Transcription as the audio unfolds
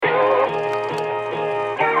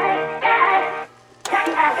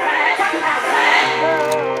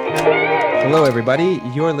Hello, everybody.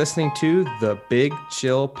 You're listening to the Big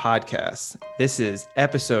Chill Podcast. This is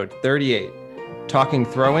episode 38, Talking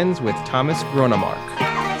Throw-ins with Thomas Grønnemark.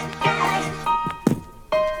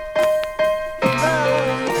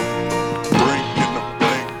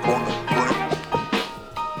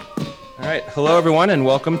 All right. Hello, everyone, and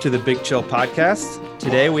welcome to the Big Chill Podcast.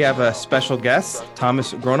 Today, we have a special guest,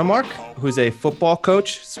 Thomas Grønnemark, who's a football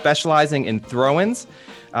coach specializing in throw-ins.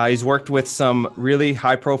 He's worked with some really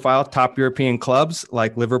high-profile top European clubs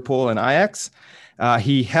like Liverpool and Ajax.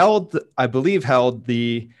 He I believe, held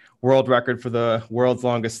the world record for the world's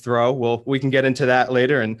longest throw. Well, we can get into that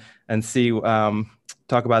later and see,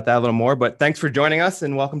 talk about that a little more. But thanks for joining us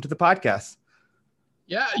and welcome to the podcast.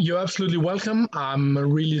 Yeah, you're absolutely welcome. I'm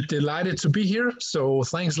really delighted to be here. So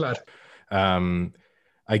thanks a lot.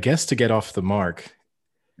 I guess to get off the mark,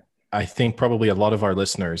 I think probably a lot of our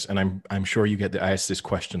listeners, and I'm sure you get asked this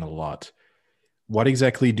question a lot. What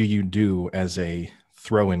exactly do you do as a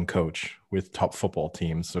throw-in coach with top football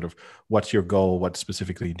teams? Sort of, what's your goal? What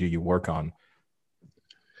specifically do you work on?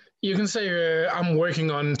 You can say I'm working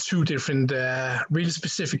on two different really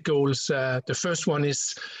specific goals. The first one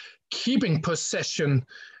is keeping possession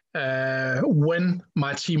when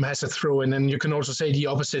my team has a throw-in, and you can also say the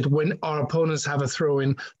opposite. When our opponents have a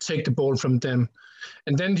throw-in, take the ball from them.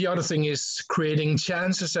 And then the other thing is creating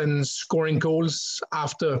chances and scoring goals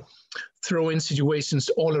after throw-in situations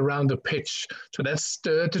all around the pitch. So that's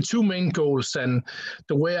the two main goals. And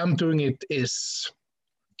the way I'm doing it is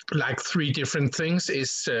like three different things,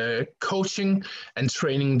 is coaching and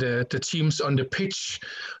training the teams on the pitch.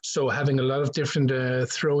 So having a lot of different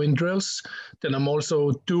throw-in drills. Then I'm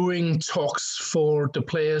also doing talks for the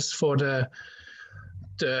players, for the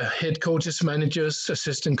head coaches, managers,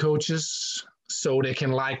 assistant coaches, so they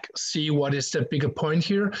can see what is the bigger point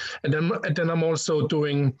here. And then I'm also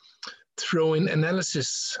doing throw-in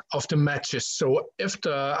analysis of the matches. So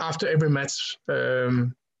after every match,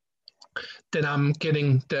 then I'm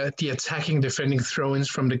getting the attacking, defending throw-ins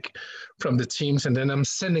from the teams, and then I'm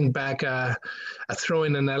sending back a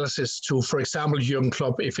throw-in analysis to, for example, Jürgen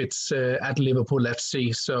Klopp if it's at Liverpool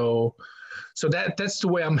FC. So that's the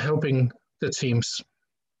way I'm helping the teams.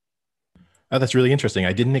 Oh, that's really interesting.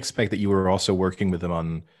 I didn't expect that you were also working with them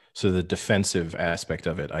on sort of the defensive aspect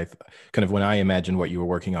of it. When I imagined what you were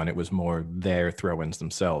working on, it was more their throw-ins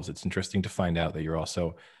themselves. It's interesting to find out that you're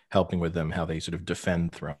also helping with them, how they sort of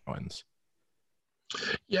defend throw-ins.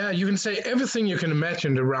 Yeah, you can say everything you can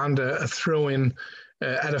imagine around a throw-in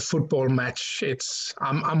at a football match.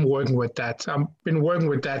 I'm working with that. I've been working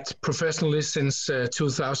with that professionally since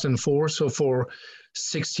 2004, so for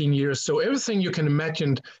 16 years. So everything you can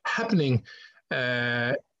imagine happening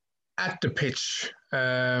at the pitch,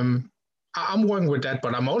 I'm working with that,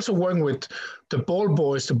 but I'm also working with the ball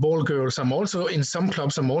boys, the ball girls. I'm also, in some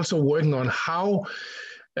clubs, I'm also working on how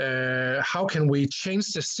can we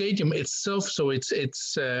change the stadium itself so it's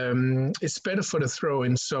better for the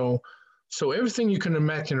throw-in. So everything you can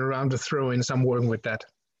imagine around the throw-ins, I'm working with that.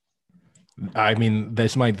 I mean,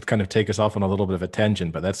 this might kind of take us off on a little bit of a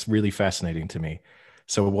tangent, but that's really fascinating to me.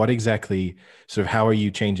 So what exactly, sort of, how are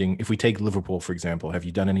you changing? If we take Liverpool, for example, have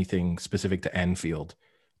you done anything specific to Anfield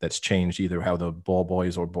that's changed either how the ball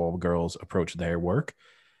boys or ball girls approach their work,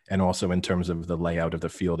 and also in terms of the layout of the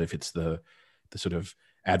field, if it's the sort of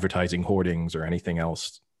advertising hoardings or anything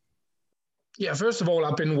else? Yeah, first of all,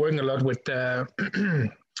 I've been working a lot with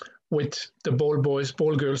with the ball boys,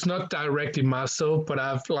 ball girls, not directly myself, but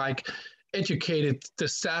I've educated the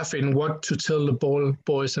staff in what to tell the ball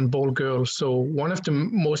boys and ball girls. So one of the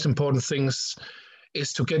most important things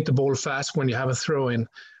is to get the ball fast when you have a throw-in.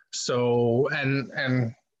 So and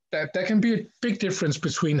that can be a big difference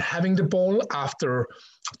between having the ball after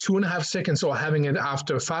 2.5 seconds or having it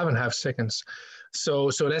after 5.5 seconds. So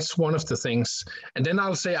that's one of the things. And then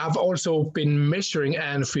I'll say I've also been measuring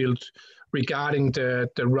Anfield regarding the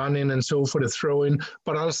run-in and so for the throw-in.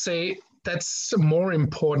 But I'll say that's more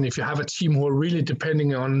important if you have a team who are really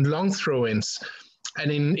depending on long throw-ins.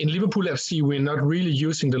 And in Liverpool FC, we're not really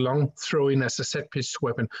using the long throw-in as a set-piece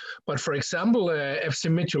weapon. But for example, FC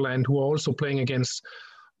Midtjylland, who are also playing against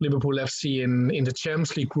Liverpool FC in the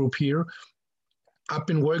Champions League group here, I've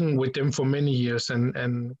been working with them for many years,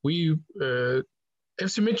 and we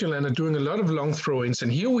FC Midtjylland are doing a lot of long throw-ins,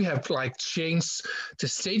 and here we have changed the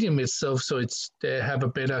stadium itself, so they have a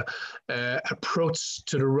better approach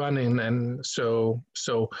to the run-in, and so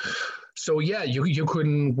yeah, you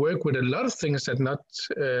can work with a lot of things that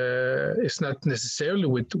it's not necessarily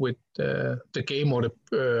with the game or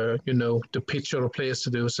the pitch or the players to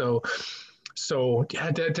do. So yeah,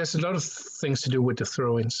 there's a lot of things to do with the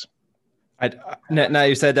throw-ins. Now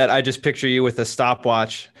you said that, I just picture you with a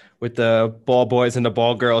stopwatch with the ball boys and the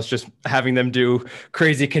ball girls, just having them do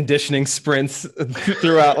crazy conditioning sprints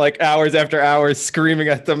throughout like hours after hours, screaming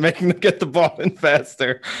at them, making them get the ball in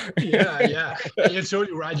faster. Yeah, you're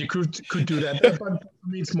totally right. You could do that, but for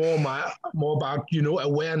me, it's more about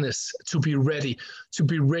awareness, to be ready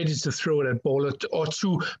to throw that ball, or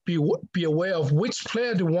to be aware of which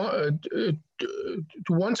player do want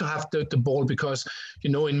to have the ball, because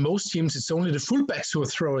in most teams it's only the fullbacks who are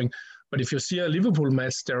throwing. But if you see a Liverpool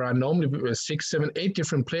match, there are normally 6, 7, 8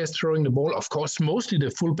 different players throwing the ball. Of course, mostly the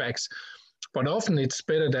fullbacks. But often it's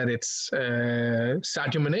better that it's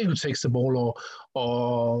Sadio Mane who takes the ball,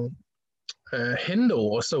 or Hendo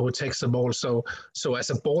also who takes the ball. So as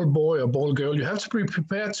a ball boy or ball girl, you have to be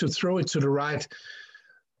prepared to throw it to the right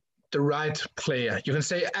player. You can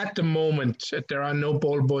say at the moment there are no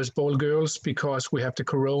ball boys, ball girls, because we have the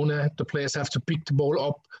corona. The players have to pick the ball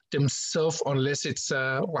up themselves, unless it's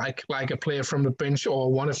like a player from the bench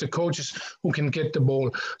or one of the coaches who can get the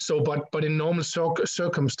ball. So, but in normal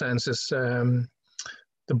circumstances, the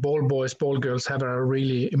ball boys, ball girls have a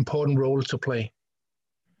really important role to play.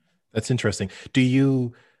 That's interesting.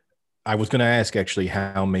 I was going to ask actually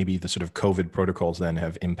how maybe the sort of COVID protocols then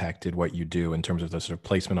have impacted what you do in terms of the sort of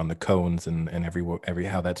placement on the cones and every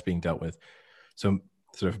how that's being dealt with. So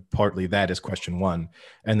sort of partly that is question one.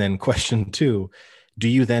 And then question two, do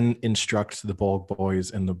you then instruct the ball boys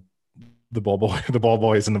and the ball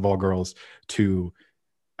boys and the ball girls to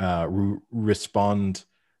respond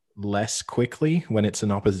less quickly when it's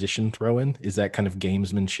an opposition throw-in? Is that kind of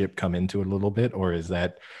gamesmanship come into it a little bit, or is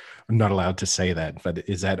that, I'm not allowed to say that, but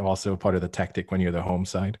is that also part of the tactic when you're the home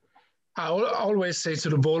side? I always say to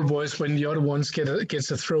the ball boys, when the other ones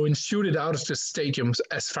gets a throw in, shoot it out of the stadiums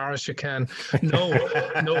as far as you can. No.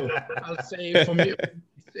 I'll say for me,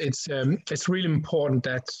 it's really important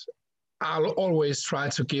that I'll always try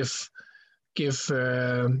to give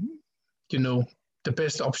the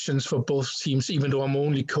best options for both teams, even though I'm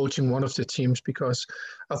only coaching one of the teams, because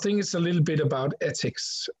I think it's a little bit about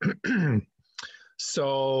ethics.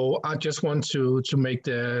 So I just want to make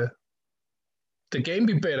the game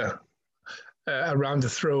be better around the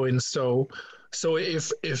throw-in. So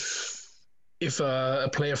if a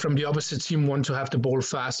player from the opposite team wants to have the ball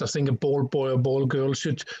fast, I think a ball boy or ball girl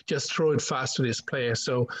should just throw it fast to this player.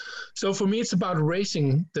 So for me, it's about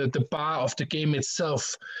raising the bar of the game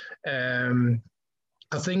itself.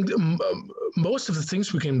 I think most of the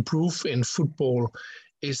things we can improve in football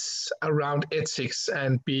is around ethics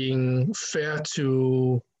and being fair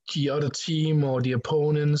to the other team or the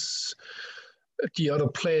opponents, the other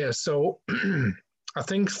players. So I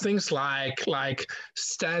think things like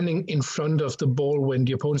standing in front of the ball when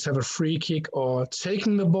the opponents have a free kick, or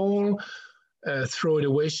taking the ball, throw it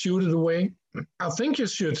away, shoot it away. I think you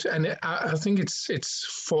should, and I think it's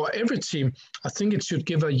for every team. I think it should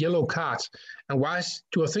give a yellow card. And why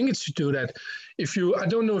do I think it should do that? I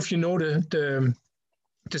don't know if you know the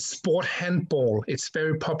sport handball. It's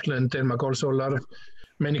very popular in Denmark, also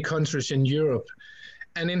many countries in Europe.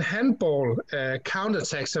 And in handball,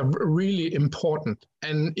 counterattacks are really important.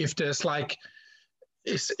 And if there's like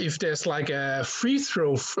a free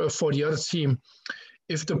throw for the other team,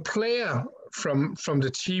 if the player from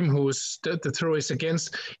the team who's the throw is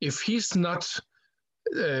against, if he's not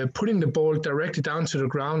putting the ball directly down to the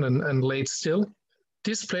ground and laid still,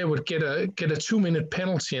 this player would get a 2-minute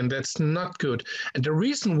penalty, and that's not good. And the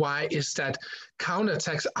reason why is that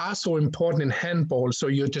counterattacks are so important in handball. So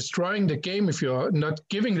you're destroying the game if you're not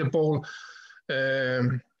giving the ball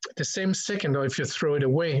the same second, or if you throw it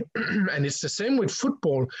away. And it's the same with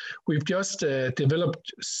football. We've just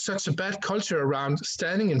developed such a bad culture around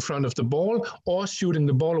standing in front of the ball or shooting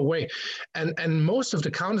the ball away. And most of the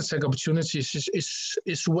counterattack opportunities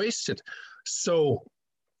is wasted. So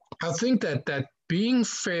I think that being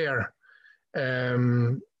fair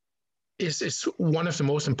is one of the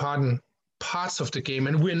most important parts of the game,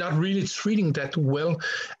 and we're not really treating that well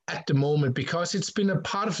at the moment, because it's been a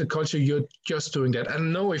part of the culture. You're just doing that.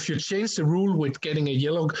 And no, if you change the rule with giving a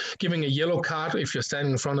yellow card if you're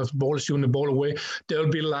standing in front of the ball, shooting the ball away, there'll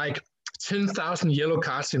be like 10,000 yellow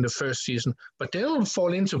cards in the first season, but then it'll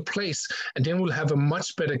fall into place, and then we'll have a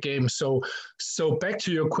much better game. So back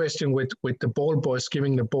to your question with the ball boys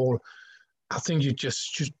giving the ball, I think you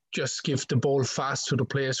should just give the ball fast to the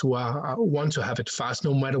players who want to have it fast,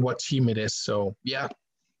 no matter what team it is. So, yeah.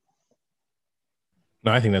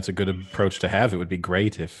 No, I think that's a good approach to have. It would be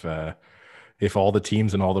great if all the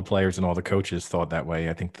teams and all the players and all the coaches thought that way.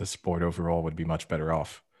 I think the sport overall would be much better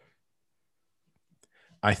off.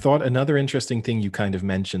 I thought another interesting thing you kind of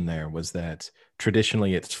mentioned there was that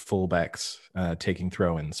traditionally it's fullbacks taking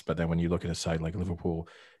throw-ins, but then when you look at a side like Liverpool,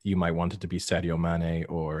 you might want it to be Sadio Mane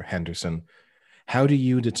or Henderson. How do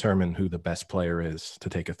you determine who the best player is to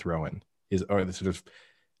take a throw-in? Or the sort of,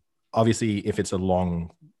 obviously, if it's a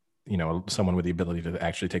long, someone with the ability to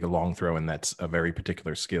actually take a long throw-in, that's a very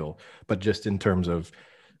particular skill. But just in terms of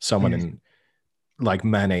someone in like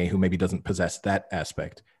Mane who maybe doesn't possess that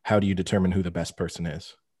aspect, how do you determine who the best person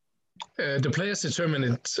is? The players determine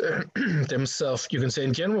it themselves. You can say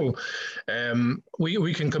in general,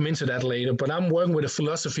 we can come into that later, but I'm working with a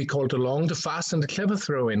philosophy called the long, the fast, and the clever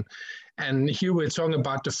throw-in. And here we're talking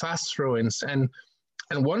about the fast throw-ins. And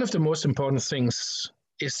one of the most important things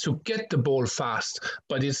is to get the ball fast.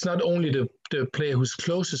 But it's not only the player who's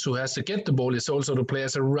closest who has to get the ball, it's also the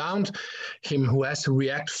players around him who has to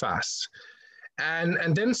react fast.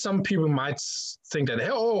 And then some people might think that,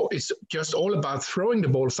 oh, it's just all about throwing the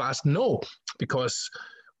ball fast. No, because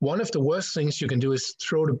one of the worst things you can do is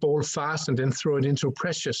throw the ball fast and then throw it into a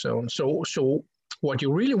pressure zone. So what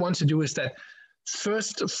you really want to do is that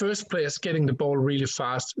first players getting the ball really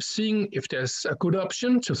fast, seeing if there's a good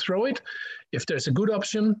option to throw it. If there's a good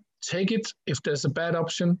option, take it. If there's a bad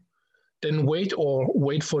option, then wait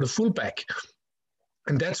for the fullback.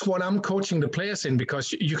 And that's what I'm coaching the players in,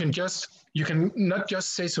 because you can not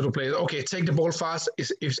just say to the players, okay, take the ball fast.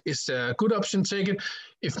 Is a good option, take it.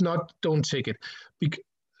 If not, don't take it.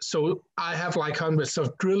 So I have like hundreds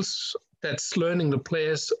of drills that's learning the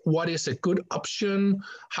players what is a good option,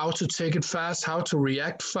 how to take it fast, how to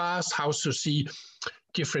react fast, how to see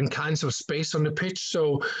different kinds of space on the pitch.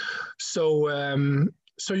 So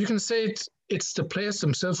you can say it's the players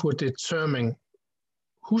themselves who are determining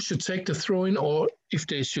who should take the throw-in, or if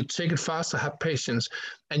they should take it fast or have patience.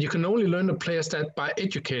 And you can only learn the players that by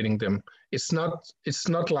educating them. It's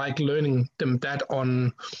not like learning them that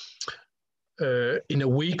on in a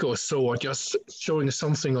week or so, or just showing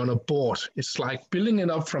something on a board. It's like building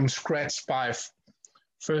it up from scratch by,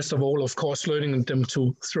 first of all, of course, learning them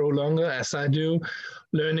to throw longer, as I do,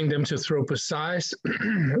 learning them to throw precise,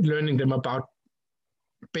 learning them about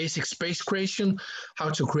basic space creation, how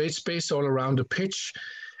to create space all around the pitch,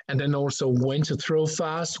 and then also when to throw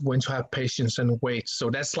fast, when to have patience and wait.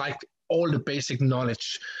 So that's like all the basic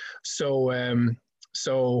knowledge. So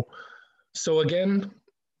again,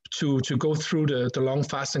 to go through the long,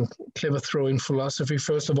 fast, and clever throwing philosophy.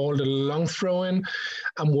 First of all, the long throw-in,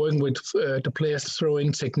 I'm working with the players'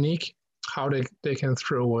 throw-in technique, how they can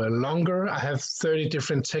throw longer. I have 30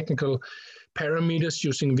 different technical parameters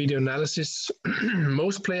using video analysis.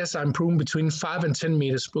 Most players are improving between 5 and 10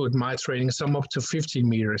 meters with my training, some up to 15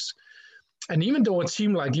 meters. And even though a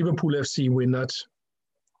team like Liverpool FC, we're not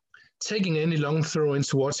taking any long throw-ins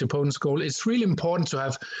towards the opponent's goal, it's really important to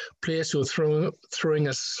have players who are throwing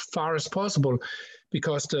as far as possible,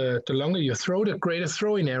 because the longer you throw, the greater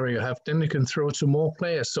throwing area you have, then you can throw to more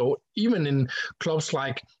players. So even in clubs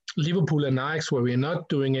like Liverpool and Ajax, where we're not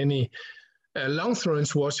doing any long throw-in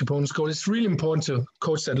towards the opponent's goal, it's really important to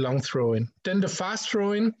coach that long throw-in. Then the fast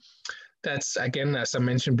throw-in, that's, again, as I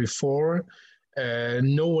mentioned before,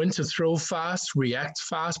 know when to throw fast, react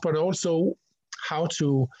fast, but also how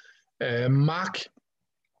to mark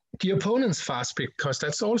the opponents fast, because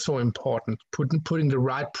that's also important, putting the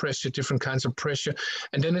right pressure, different kinds of pressure.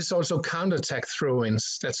 And then it's also counter-attack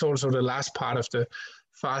throw-ins. That's also the last part of the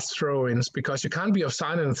fast throw-ins, because you can't be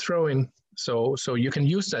offside and throw-in. So you can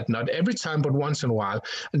use that, not every time, but once in a while.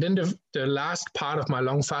 And then the last part of my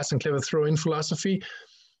long, fast, and clever throw-in philosophy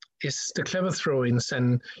is the clever throw-ins.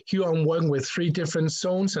 And here I'm working with 3 different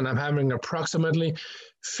zones, and I'm having approximately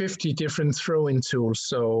 50 different throw-in tools.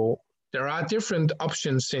 So there are different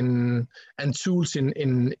options and tools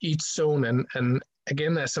in each zone. And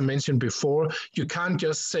again, as I mentioned before, you can't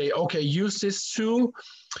just say, okay, use this tool,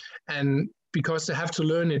 and because they have to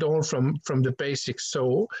learn it all from the basics.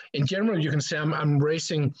 So in general, you can say I'm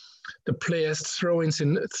raising the players'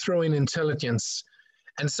 throw-in intelligence.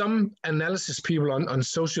 And some analysis people on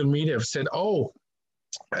social media have said,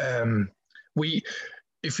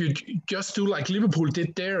 if you just do like Liverpool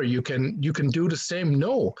did there, you can do the same.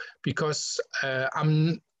 No, because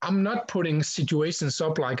I'm not putting situations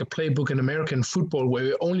up like a playbook in American football where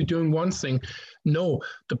you're only doing one thing. No,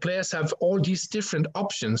 the players have all these different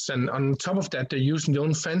options, and on top of that, they're using their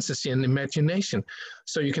own fantasy and imagination.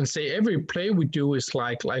 So you can say every play we do is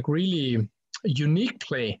like really unique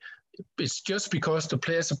play. It's just because the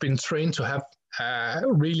players have been trained to have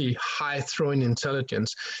really high throwing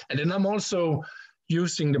intelligence. And then I'm also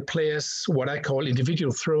using the players, what I call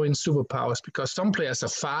individual throw-in superpowers, because some players are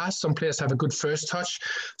fast, some players have a good first touch,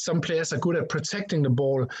 some players are good at protecting the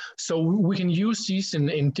ball. So we can use these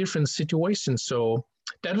in different situations. So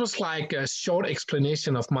that was like a short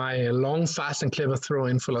explanation of my long, fast, and clever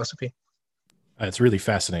throw-in philosophy. It's really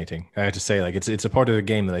fascinating. I have to say, like, it's a part of the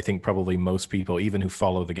game that I think probably most people, even who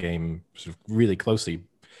follow the game sort of really closely,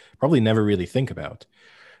 probably never really think about,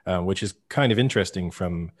 which is kind of interesting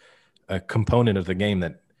from a component of the game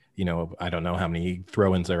that, you know, I don't know how many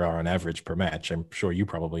throw-ins there are on average per match. I'm sure you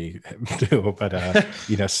probably do, but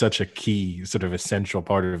you know, such a key sort of essential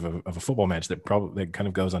part of a football match that kind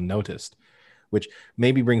of goes unnoticed, which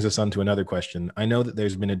maybe brings us on to another question. I know that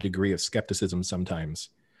there's been a degree of skepticism sometimes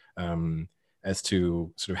as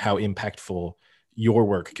to sort of how impactful your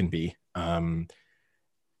work can be. I've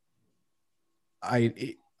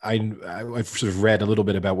sort of read a little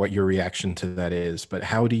bit about what your reaction to that is, but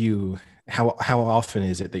how often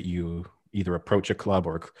is it that you either approach a club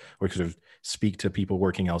or sort of speak to people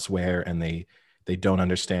working elsewhere and they don't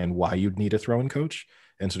understand why you'd need a throw-in coach?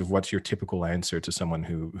 And sort of what's your typical answer to someone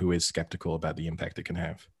who is skeptical about the impact it can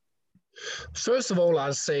have? First of all,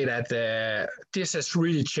 I'll say that this has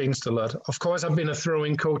really changed a lot. Of course, I've been a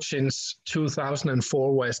throwing coach since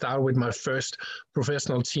 2004, where I started with my first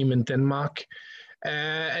professional team in Denmark.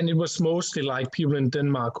 And it was mostly like people in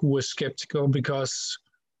Denmark who were skeptical because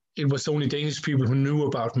it was only Danish people who knew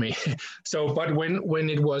about me. But when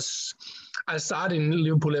it was, I started in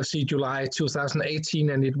Liverpool FC July 2018,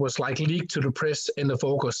 and it was like leaked to the press end of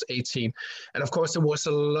August 18. And of course, there was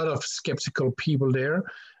a lot of skeptical people there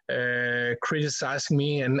criticizing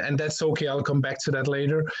me, and that's okay. I'll come back to that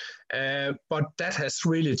later. But that has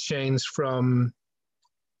really changed from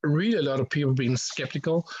really a lot of people being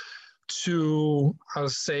skeptical to, I'll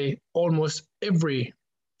say, almost every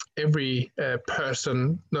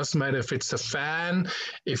person, doesn't matter if it's a fan,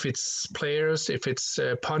 if it's players, if it's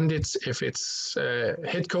pundits, if it's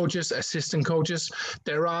head coaches, assistant coaches.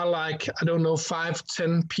 There are like, I don't know,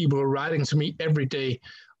 5-10 people writing to me every day,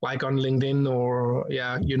 like on LinkedIn or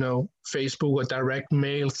Facebook or direct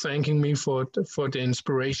mail, thanking me for the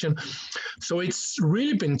inspiration. So it's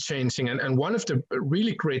really been changing. And one of the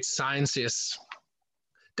really great signs is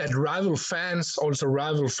that rival fans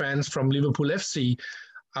from Liverpool FC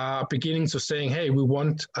are beginning to saying, hey, we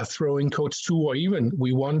want a throwing coach too, or even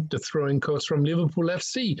we want the throwing coach from Liverpool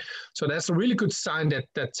FC. So that's a really good sign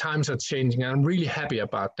that times are changing. And I'm really happy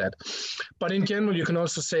about that. But in general, you can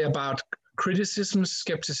also say about criticism,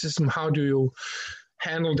 skepticism, how do you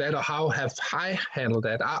handle that, or how have I handled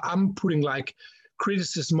that? I'm putting like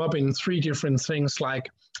criticism up in 3 different things. Like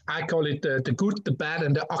I call it the good, the bad,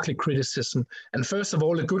 and the ugly criticism. And first of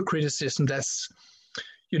all, the good criticism, that's,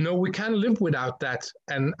 we can't live without that.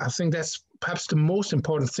 And I think that's perhaps the most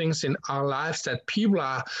important things in our lives, that people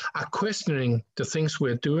are questioning the things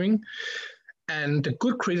we're doing. And the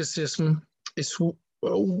good criticism is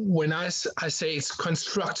when I say it's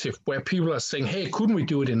constructive, where people are saying, hey, couldn't we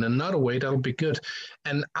do it in another way? That'll be good.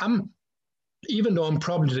 And even though I'm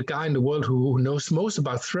probably the guy in the world who knows most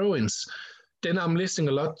about throw-ins, then I'm listening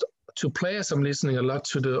a lot to players, I'm listening a lot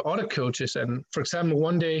to the other coaches. And for example,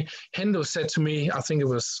 one day Hendo said to me, I think it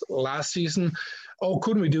was last season, oh,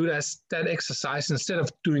 couldn't we do that exercise instead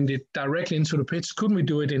of doing it directly into the pitch? Couldn't we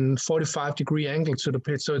do it in 45-degree angle to the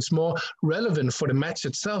pitch so it's more relevant for the match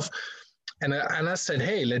itself? And I said,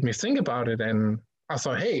 hey, let me think about it. And I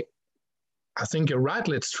thought, hey, I think you're right,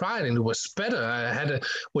 let's try it. And it was better. I had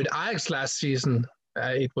with Ajax last season,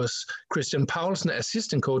 it was Christian Paulsen,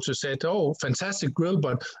 assistant coach, who said, oh, fantastic drill,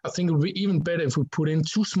 but I think it would be even better if we put in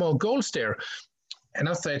 2 small goals there. And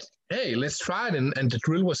I thought, hey, let's try it. And the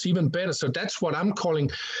drill was even better. So that's what I'm calling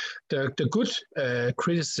the good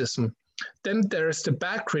criticism. Then there's the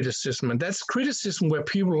bad criticism. And that's criticism where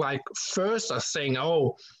people like first are saying,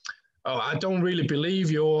 oh, I don't really believe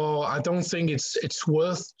you, or I don't think it's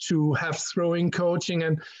worth to have throwing coaching.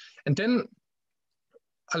 And then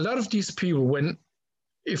a lot of these people,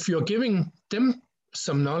 if you're giving them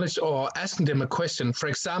some knowledge or asking them a question, for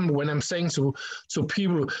example, when I'm saying to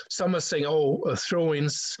people, some are saying, oh,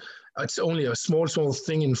 throw-ins, it's only a small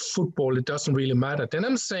thing in football, it doesn't really matter. Then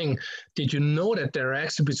I'm saying, did you know that there are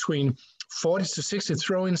actually between 40 to 60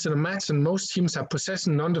 throw-ins in a match, and most teams have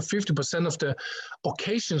possession under 50% of the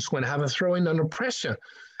occasions when have a throw-in under pressure?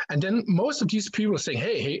 And then most of these people are saying,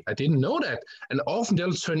 hey, I didn't know that. And often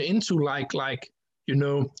they'll turn into like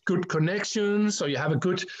good connections, or you have a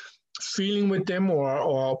good feeling with them,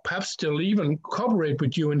 or perhaps they'll even cooperate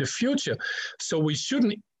with you in the future. So we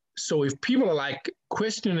shouldn't. So if people are like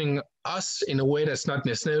questioning us in a way that's not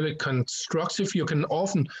necessarily constructive, you can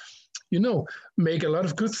often make a lot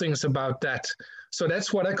of good things about that. So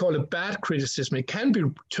that's what I call a bad criticism. It can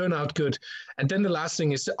turn out good. And then the last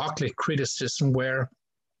thing is the ugly criticism, where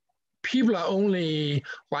people are only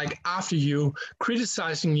like after you,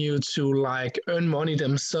 criticizing you to like earn money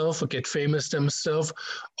themselves or get famous themselves,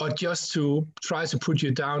 or just to try to put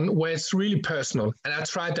you down, where it's really personal. And I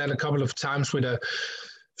tried that a couple of times with a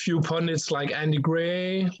few pundits like Andy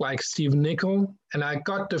Gray, like Steve Nicol, and I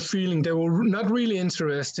got the feeling they were not really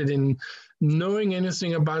interested in knowing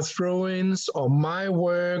anything about throw-ins or my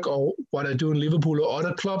work or what I do in Liverpool or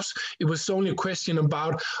other clubs. It was only a question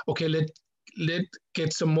about, okay, let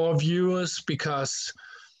get some more viewers because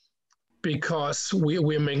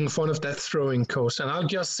we're making fun of that throwing coach. And I'll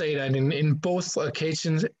just say that in both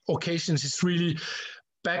occasions it's really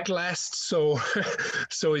backlash. So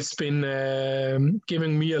so it's been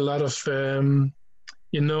giving me a lot of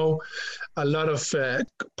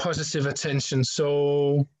positive attention.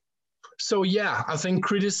 So yeah, I think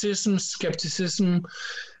criticism, skepticism,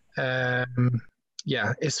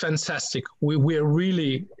 it's fantastic. We're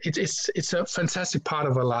really, it's a fantastic part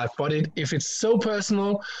of our life. But if it's so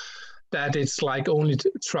personal that it's like only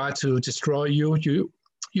to try to destroy you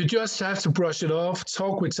just have to brush it off,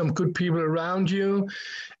 talk with some good people around you,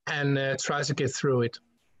 and try to get through it.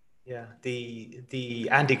 Yeah, the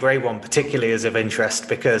Andy Gray one particularly is of interest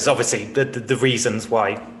because obviously the reasons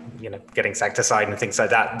why, getting sacked aside and things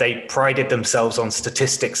like that, they prided themselves on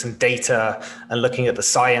statistics and data and looking at the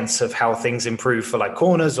science of how things improve for like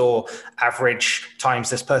corners or average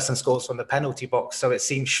times this person scores from the penalty box. So it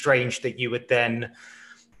seems strange that you would then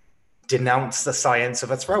denounce the science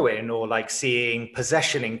of a throw-in or like seeing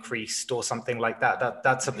possession increased or something like that.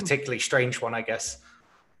 That's a particularly strange one, I guess,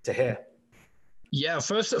 to hear. Yeah,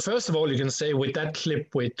 first of all, you can say with that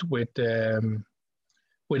clip with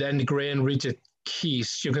Andy Gray and Richard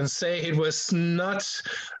Keys, you can say it was not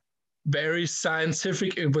very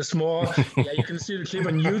scientific. It was more, you can see the clip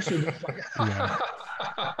on YouTube. It's like,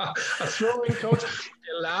 a throwing coach.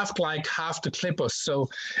 They laughed like half the clip or so.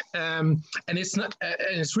 And it's not.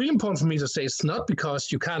 And it's really important for me to say it's not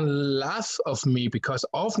because you can't laugh of me, because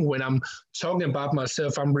often when I'm talking about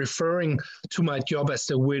myself, I'm referring to my job as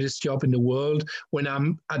the weirdest job in the world. When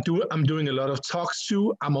I'm doing a lot of talks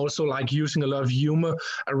too. I'm also like using a lot of humor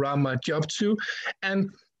around my job too. And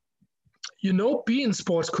beIN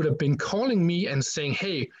Sports could have been calling me and saying,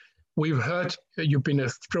 hey, we've heard you've been a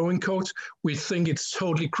throwing coach. We think it's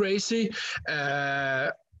totally crazy.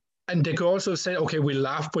 And they could also say, okay, we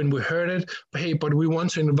laughed when we heard it. But hey, but we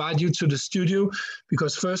want to invite you to the studio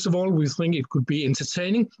because first of all, we think it could be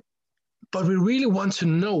entertaining. But we really want to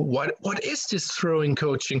know what is this throwing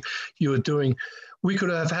coaching you're doing. We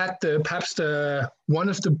could have had perhaps one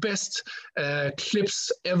of the best clips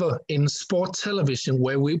ever in sport television,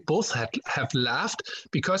 where we both have laughed,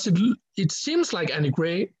 because it seems like Andy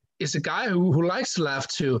Gray is a guy who likes to laugh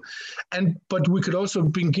too, but we could also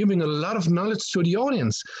have been giving a lot of knowledge to the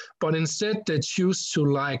audience. But instead, they choose to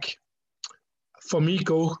for me,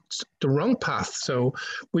 go the wrong path. So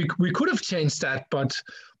we could have changed that, but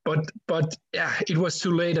yeah, it was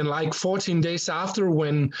too late. And like 14 days after,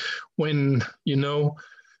 when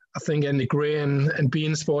I think Andy Gray and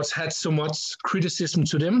beIN Sports had so much criticism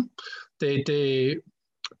to them, they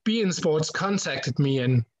beIN Sports contacted me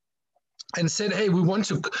and said, hey, we want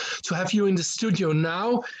to have you in the studio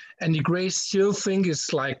now. Andy Gray still think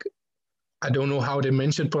it's like, I don't know how they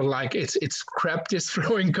mentioned, but like it's crap, this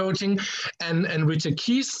throwing coaching, and Richard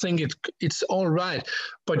Keys think it's all right.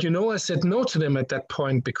 But I said no to them at that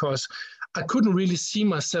point because I couldn't really see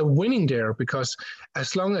myself winning there, because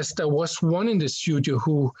as long as there was one in the studio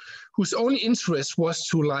whose only interest was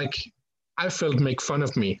to I felt make fun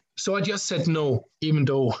of me. So I just said no, even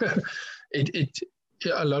though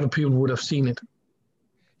a lot of people would have seen it.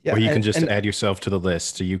 Yeah, or you can just add yourself to the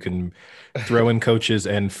list. So you can throw in coaches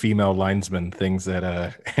and female linesmen, things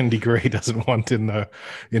that Andy Gray doesn't want in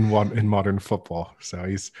modern football. So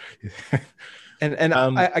he's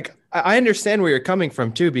I understand where you're coming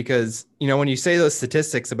from too, because when you say those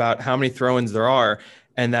statistics about how many throw-ins there are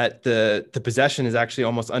and that the possession is actually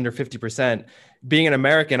almost under 50%. Being an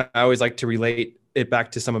American, I always like to relate it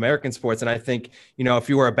back to some American sports, and I think if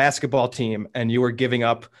you were a basketball team and you were giving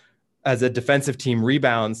up as a defensive team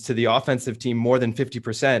rebounds to the offensive team more than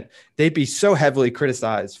 50%, they'd be so heavily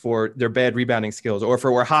criticized for their bad rebounding skills. Or if it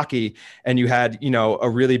were hockey and you had, a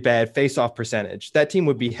really bad face-off percentage, that team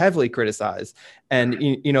would be heavily criticized.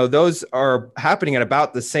 And, those are happening at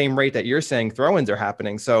about the same rate that you're saying throw-ins are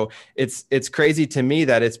happening. So it's crazy to me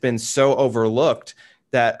that it's been so overlooked,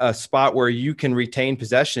 that a spot where you can retain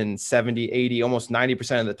possession 70, 80, almost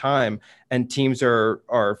 90% of the time, and teams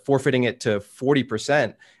are forfeiting it to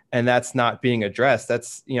 40%. and that's not being addressed.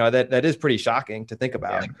 That's, that is pretty shocking to think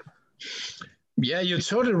about. Yeah, you're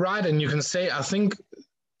totally right. And you can say, I think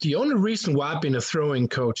the only reason why I've been a throwing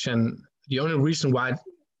coach, and the only reason why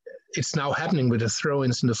it's now happening with the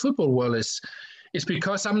throw-ins in the football world is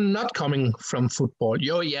because I'm not coming from football.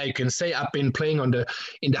 Yeah, you can say I've been playing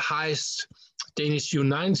in the highest Danish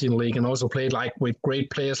U19 league, and also played like with great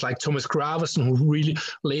players like Thomas Grønnemark, who really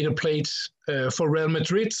later played for Real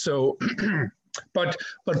Madrid. So, but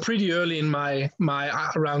pretty early in my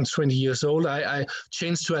around 20 years old, I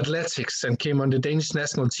changed to athletics and came on the Danish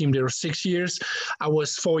national team. There were 6 years. I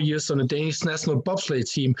was 4 years on the Danish national bobsleigh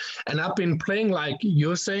team, and I've been playing, like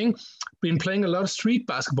you're saying, been playing a lot of street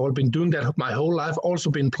basketball. Been doing that my whole life. Also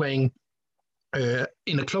been playing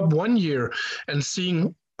in a club 1 year and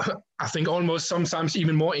seeing, I think, almost sometimes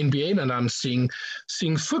even more NBA than I'm seeing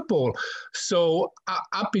football. So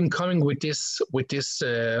I've been coming with this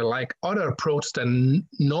like other approach than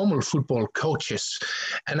normal football coaches.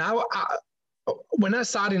 And when I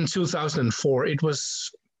started in 2004, it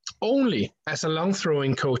was only as a long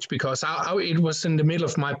throwing coach, because it was in the middle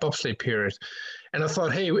of my bobsleigh period. And I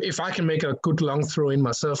thought, hey, if I can make a good long throw in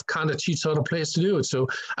myself, can't I teach other players to do it? So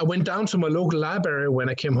I went down to my local library when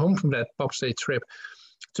I came home from that bobsleigh trip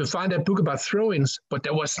to find a book about throw-ins, but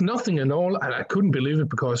there was nothing at all, and I couldn't believe it,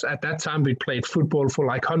 because at that time we played football for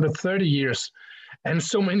like 130 years and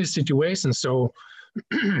so many situations. So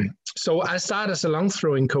I started as a long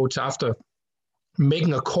throwing coach after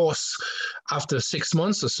making a course after 6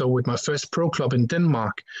 months or so with my first pro club in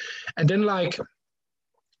Denmark. And then like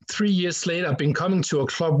 3 years later, I've been coming to a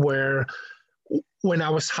club where when I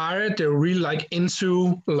was hired, they were really like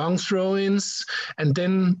into long throw-ins, and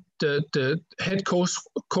then the head coach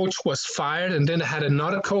was fired, and then I had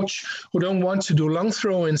another coach who don't want to do long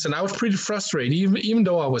throw-ins, and I was pretty frustrated. Even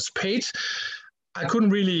though I was paid, I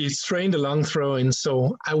couldn't really train the long throw-ins.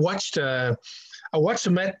 So I watched a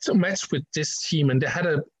match with this team, and they had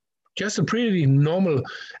just a pretty normal,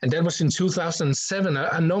 and that was in 2007,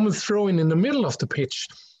 a normal throw-in in the middle of the pitch,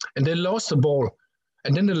 and they lost the ball.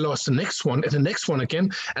 And then they lost the next one and the next one again.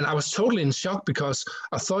 And I was totally in shock, because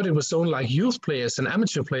I thought it was only like youth players and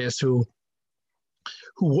amateur players who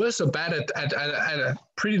were so bad at a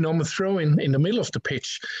pretty normal throw in the middle of the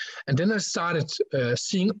pitch. And then I started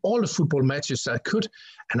seeing all the football matches I could.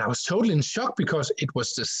 And I was totally in shock, because it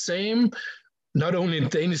was the same, not only in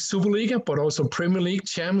Danish Superliga, but also Premier League,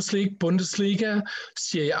 Champions League, Bundesliga,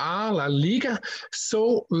 Serie A, La Liga.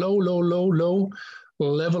 So low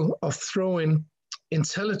level of throwing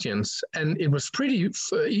intelligence, and it was pretty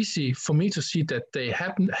easy for me to see that they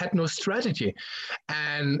had no strategy.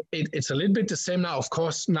 And it's a little bit the same now. Of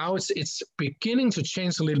course, now it's beginning to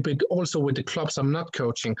change a little bit also with the clubs I'm not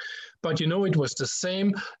coaching, but it was the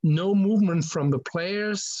same. No movement from the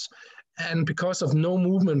players, and because of no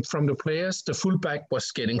movement from the players, the fullback is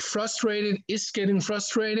getting frustrated,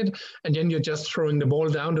 and then you're just throwing the ball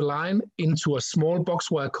down the line into a small box,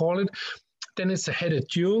 where I call it. Then it's a headed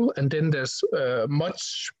duel, and then there's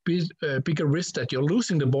much bigger risk that you're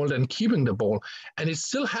losing the ball than keeping the ball. And it's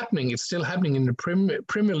still happening. It's still happening in the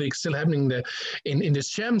Premier League, still happening in the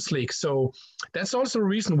Champions League. So that's also a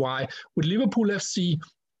reason why with Liverpool FC,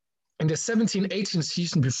 in the 17-18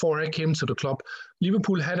 season before I came to the club,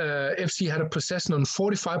 Liverpool FC had a possession on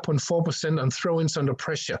 45.4% on throw-ins under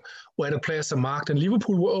pressure, where the players are marked. And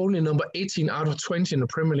Liverpool were only number 18 out of 20 in the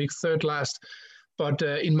Premier League, third last. But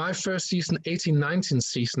in my first season, 18-19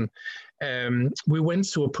 season, we went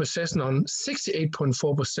to a possession on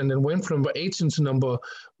 68.4% and went from number 18 to number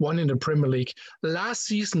 1 in the Premier League. Last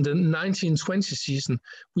season, the 19-20 season,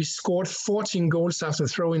 we scored 14 goals after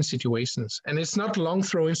throw-in situations. And it's not long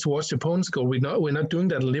throw-ins towards the opponent's goal. We're not doing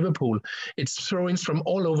that at Liverpool. It's throw-ins from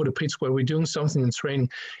all over the pitch where we're doing something in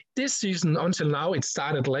training. This season, until now, it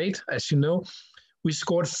started late, as you know. We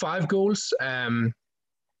scored 5 goals.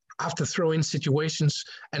 After throw-in situations,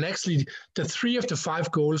 and actually the 3 of the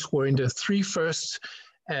 5 goals were in the 3 first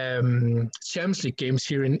Champions League games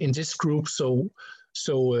here in this group. So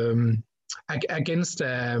against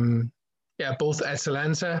both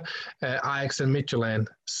Atalanta, Ajax, and Midtjylland.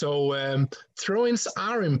 So throw-ins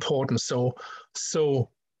are important. So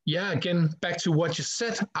yeah, again, back to what you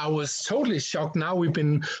said, I was totally shocked. Now we've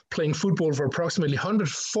been playing football for approximately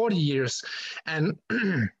 140 years, and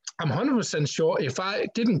I'm 100% sure if I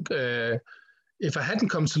hadn't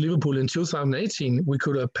come to Liverpool in 2018, we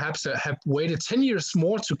could have perhaps have waited 10 years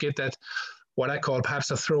more to get that, what I call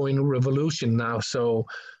perhaps a throw-in revolution now. So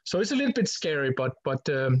it's a little bit scary, but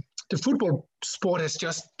the football sport has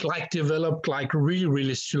just developed really,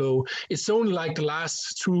 really slow. It's only like the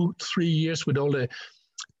last 2-3 years with all the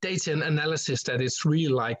data and analysis that it's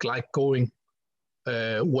really like going.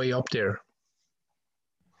 way up there.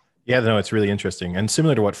 Yeah, no, it's really interesting. And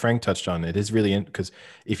similar to what Frank touched on, it is really because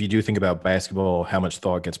if you do think about basketball, how much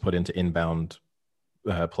thought gets put into inbound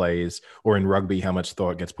plays, or in rugby, how much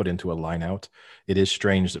thought gets put into a line out. It is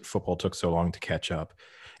strange that football took so long to catch up.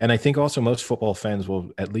 And I think also most football fans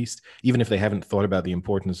will, at least, even if they haven't thought about the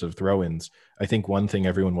importance of throw-ins, I think one thing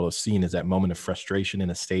everyone will have seen is that moment of frustration in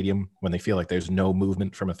a stadium when they feel like there's no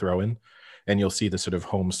movement from a throw-in. And you'll see the sort of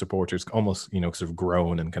home supporters almost, sort of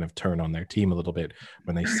groan and kind of turn on their team a little bit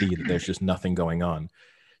when they see that there's just nothing going on.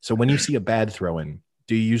 So when you see a bad throw-in,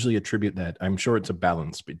 do you usually attribute that? I'm sure it's a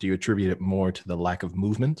balance, but do you attribute it more to the lack of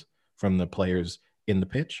movement from the players in the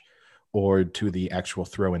pitch or to the actual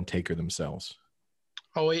throw-in taker themselves?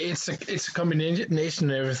 Oh, it's a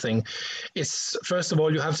combination of everything. It's, first of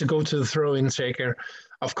all, you have to go to the throw-in taker.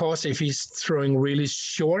 Of course, if he's throwing really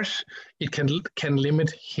short, it can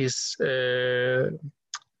limit his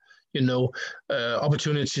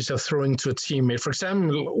opportunities of throwing to a teammate. For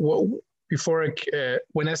example,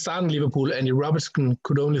 when I started in Liverpool, Andy Robertson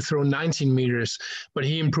could only throw 19 meters, but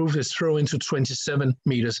he improved his throw into 27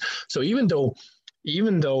 meters. So even though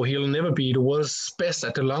he'll never be the world's best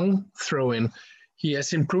at the long throw-in, he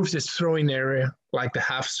has improved his throwing area, like the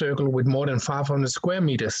half circle, with more than 500 square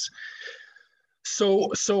meters.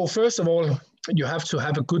 So first of all, you have to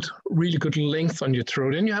have a really good length on your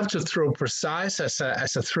throw. Then you have to throw precise as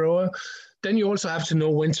a thrower. Then you also have to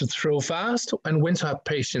know when to throw fast and when to have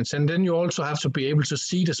patience. And then you also have to be able to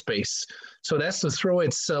see the space. So that's the throw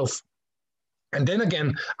itself. And then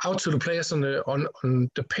again, out to the players on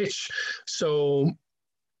the pitch. So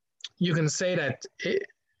you can say that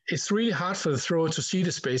it's really hard for the thrower to see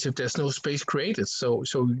the space if there's no space created. So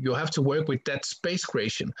you have to work with that space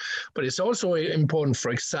creation. But it's also important, for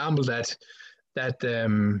example, that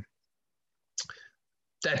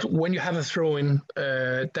when you have a throw-in,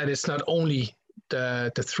 that it's not only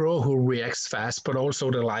the thrower who reacts fast, but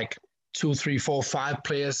also the 2, 3, 4, 5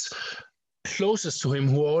 players closest to him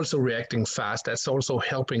who are also reacting fast. That's also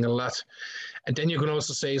helping a lot. And then you can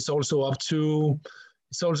also say it's also up to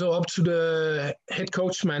the head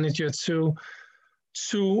coach manager to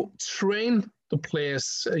train the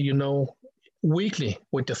players, weekly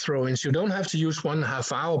with the throw-ins. You don't have to use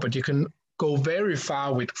 1.5 hours, but you can go very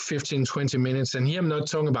far with 15, 20 minutes. And here I'm not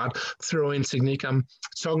talking about throw-in technique. I'm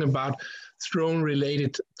talking about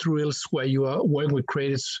throw-in-related drills where you are working with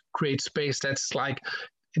create space. That's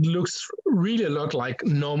it looks really a lot like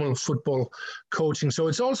normal football coaching. So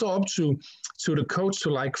it's also up to the coach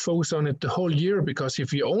to focus on it the whole year, because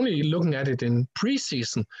if you're only looking at it in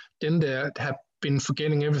preseason, then they have been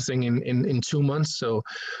forgetting everything in 2 months.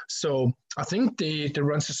 So I think the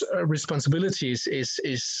responsibility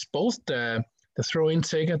is both the throw-in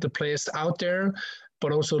taker, the players out there,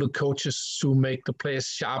 but also the coaches to make the players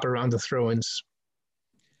sharp around the throw-ins.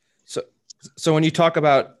 So when you talk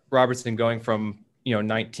about Robertson going from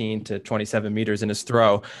 19 to 27 meters in his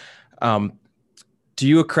throw, do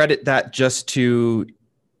you accredit that just to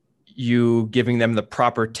you giving them the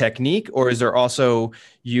proper technique, or is there also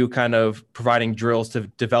you kind of providing drills to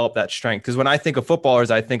develop that strength? Because when I think of footballers,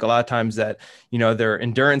 I think a lot of times that, they're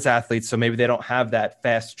endurance athletes, so maybe they don't have that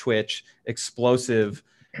fast twitch, explosive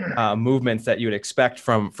movements that you would expect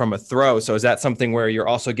from a throw. So is that something where you're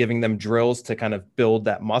also giving them drills to kind of build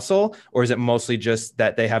that muscle, or is it mostly just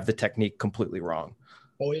that they have the technique completely wrong?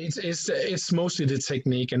 Oh, it's mostly the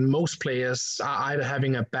technique, and most players are either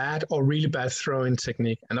having a bad or really bad throw-in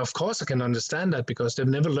technique. And of course, I can understand that because they've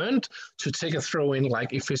never learned to take a throw-in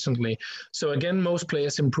efficiently. So again, most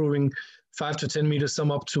players improving 5 to 10 meters,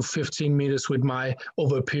 some up to 15 meters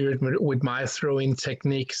over a period with my throw-in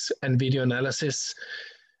techniques and video analysis.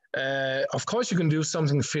 Of course, you can do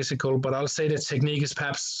something physical, but I'll say the technique is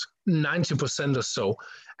perhaps 90% or so.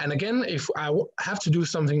 And again, if I have to do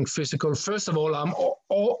something physical, first of all, I'm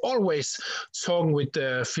always talking with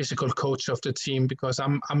the physical coach of the team, because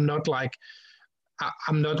I'm not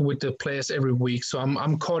with the players every week. So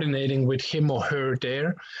I'm coordinating with him or her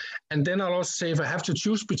there. And then I'll also say if I have to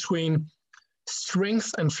choose between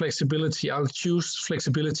strength and flexibility, I'll choose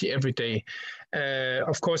flexibility every day.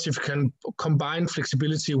 Of course, if you can combine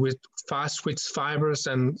flexibility with fast switch fibers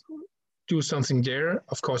and do something there,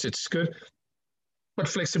 of course, it's good. But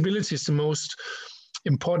flexibility is the most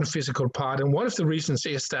important physical part. And one of the reasons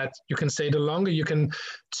is that you can say the longer you can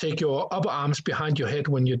take your upper arms behind your head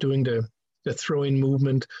when you're doing the throw-in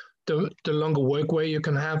movement, the longer work way you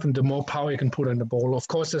can have and the more power you can put on the ball. Of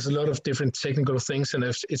course, there's a lot of different technical things, and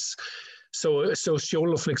it's so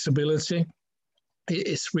shoulder flexibility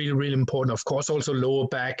is really, really important. Of course, also lower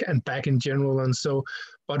back and back in general. And so,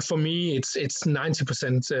 but for me, it's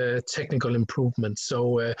 90% technical improvement.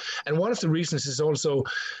 So, and one of the reasons is also,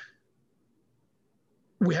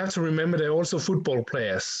 we have to remember they're also football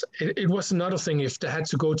players. It was another thing if they had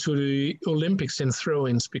to go to the Olympics in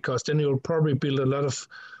throw-ins, because then you'll probably build a lot of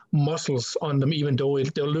muscles on them, even though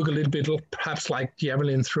they'll look a little bit perhaps like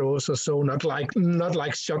javelin throwers or so, not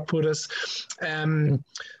like shot putters.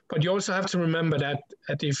 But you also have to remember that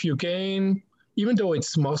if you gain, even though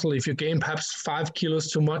it's muscle, if you gain perhaps 5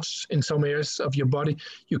 kilos too much in some areas of your body,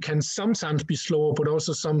 you can sometimes be slower, but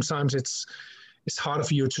also sometimes it's harder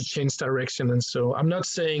for you to change direction. And so I'm not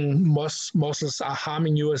saying muscles are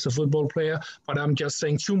harming you as a football player, but I'm just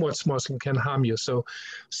saying too much muscle can harm you. So,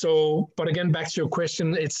 but again, back to your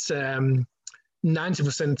question, it's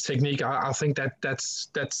 90% technique. I think that's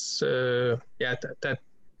the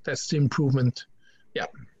improvement. Yeah.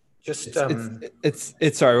 Just it's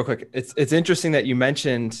sorry, real quick. It's interesting that you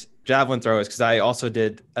mentioned javelin throwers, because I also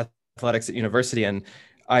did athletics at university, and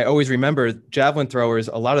I always remember javelin throwers,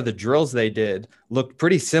 a lot of the drills they did looked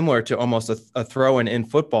pretty similar to almost a throw-in in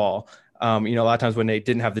football. A lot of times when they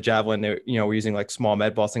didn't have the javelin, they were using like small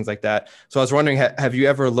med balls, things like that. So I was wondering, have you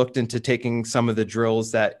ever looked into taking some of the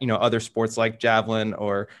drills that, other sports like javelin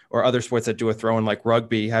or other sports that do a throw-in like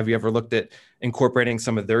rugby, have you ever looked at incorporating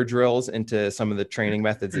some of their drills into some of the training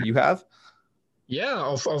methods that you have? Yeah,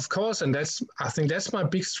 of course. And I think that's my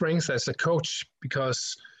big strength as a coach,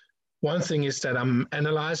 because one thing is that I'm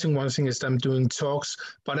analyzing, one thing is that I'm doing talks,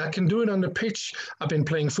 but I can do it on the pitch. I've been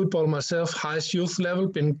playing football myself, highest youth level,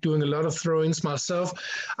 been doing a lot of throw-ins myself.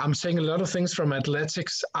 I'm saying a lot of things from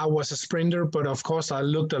athletics. I was a sprinter, but of course I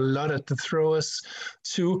looked a lot at the throwers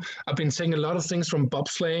too. I've been saying a lot of things from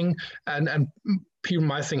bobsleighing, and people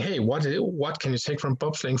might think, hey, what can you take from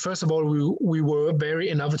bobsleighing? First of all, we were very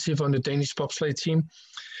innovative on the Danish bobsleigh team.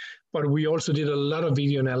 But we also did a lot of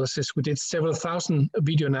video analysis. We did several thousand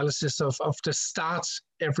video analysis of the starts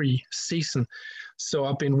every season. So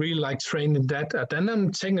I've been really trained in that. Then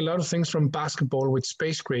I'm taking a lot of things from basketball with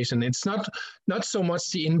space creation. It's not so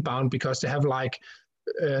much the inbound, because they have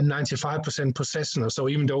 95% possession or so,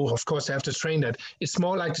 even though, of course, I have to train that. It's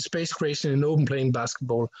more like the space creation in open play in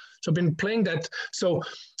basketball. So I've been playing that. So,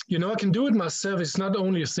 I can do it myself. It's not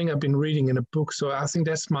only a thing I've been reading in a book. So I think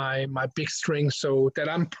that's my big strength. So that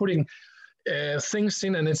I'm putting things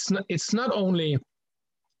in, and it's not only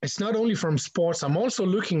from sports. I'm also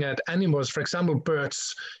looking at animals. For example,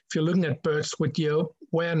 birds. If you're looking at birds with the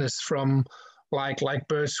awareness from like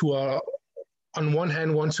birds who are, on one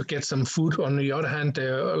hand, want to get some food. On the other hand,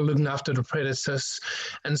 they're looking after the predators.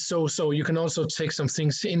 And so you can also take some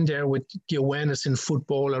things in there with the awareness in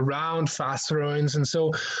football around fast throw-ins. And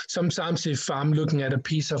so sometimes if I'm looking at a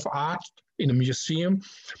piece of art in a museum,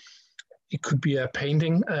 it could be a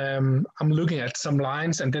painting. I'm looking at some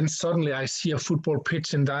lines, and then suddenly I see a football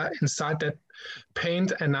pitch inside that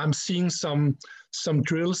paint, and I'm seeing some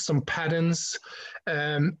drills, some patterns,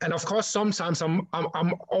 and of course sometimes I'm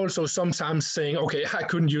also sometimes saying, okay, I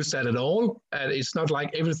couldn't use that at all. It's not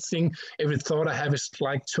like every thought I have is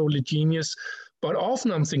totally genius, but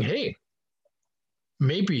often I'm thinking, hey,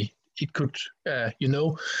 maybe it could,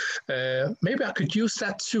 maybe I could use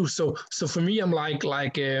that too. So for me, I'm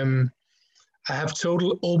I have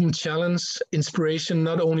total open challenge, inspiration,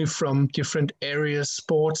 not only from different areas,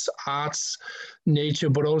 sports, arts,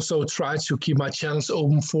 nature, but also try to keep my channels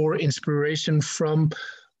open for inspiration from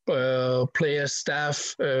players,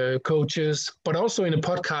 staff, coaches, but also in a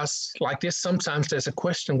podcast like this, sometimes there's a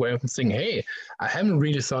question where I'm thinking, hey, I haven't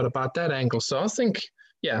really thought about that angle. So I think,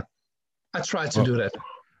 I try to do that.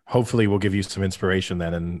 Hopefully we'll give you some inspiration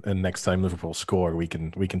then, and next time Liverpool score, we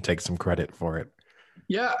can take some credit for it.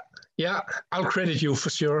 Yeah, I'll credit you for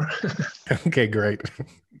sure. Okay, great.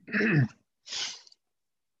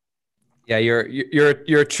 Yeah,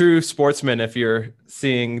 you're a true sportsman if you're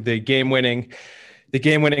seeing the game-winning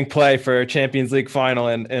play for a Champions League final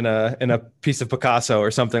in a piece of Picasso or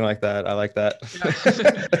something like that. I like that.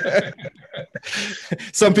 Yeah.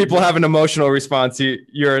 Some people have an emotional response.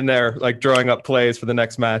 You're in there drawing up plays for the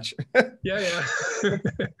next match. Yeah.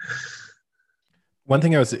 One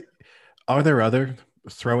thing are there other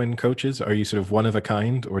throw-in coaches? Are you sort of one of a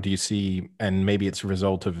kind, or do you see, and maybe it's a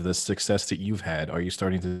result of the success that you've had, are you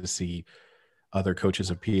starting to see other coaches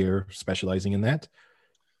appear specializing in that?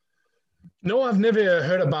 No, I've never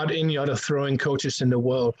heard about any other throwing coaches in the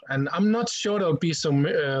world, and I'm not sure there'll be so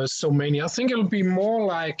many. I think it'll be more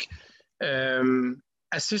like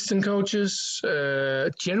assistant coaches,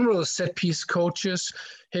 general set piece coaches,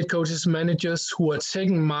 head coaches, managers who are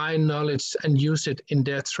taking my knowledge and use it in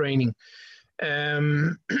their training.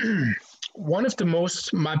 one of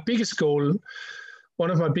my biggest goals,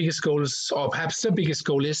 or perhaps the biggest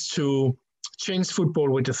goal, is to change football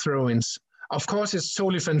with the throw-ins. Of course, it's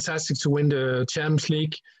totally fantastic to win the Champions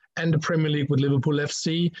League and the Premier League with Liverpool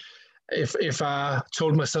FC. If I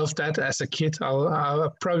told myself that as a kid,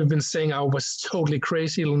 I've probably been saying I was totally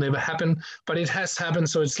crazy. It'll never happen, but it has happened.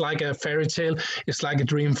 So it's like a fairy tale. It's like a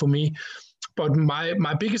dream for me. But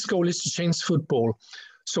my biggest goal is to change football.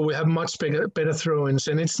 So we have much better throw-ins.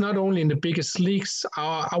 And it's not only in the biggest leagues.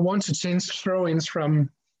 I want to change throw-ins from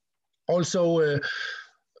also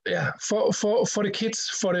for the kids,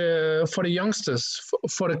 for the youngsters,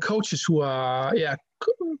 for the coaches who are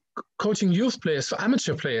coaching youth players, for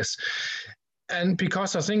amateur players, and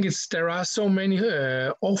because I think there are so many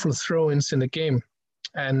awful throw-ins in the game,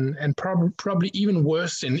 and probably even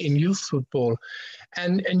worse in youth football,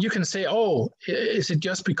 and you can say, oh, is it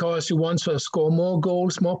just because you want to score more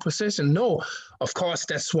goals, more possession? No, of course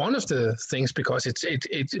that's one of the things, because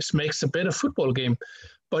it just makes a better football game.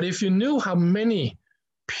 But if you knew how many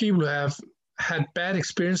people have had bad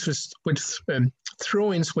experiences with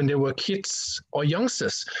throw-ins when they were kids or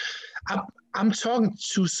youngsters. I'm talking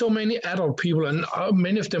to so many adult people, and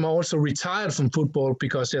many of them are also retired from football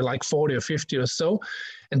because they're like 40 or 50 or so.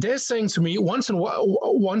 And they're saying to me, once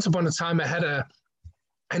upon a time, I had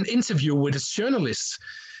an interview with a journalist,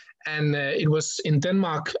 and it was in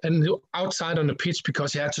Denmark and outside on the pitch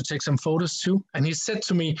because he had to take some photos too. And he said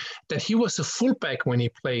to me that he was a fullback when he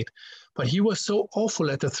played, but he was so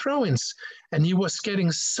awful at the throw-ins, and he was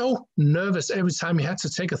getting so nervous every time he had to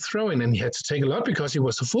take a throw-in, and he had to take a lot because he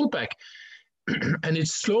was a fullback. And it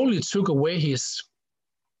slowly took away his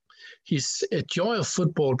joy of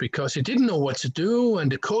football, because he didn't know what to do,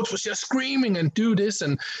 and the coach was just screaming and do this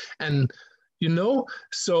and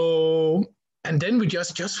so. And then we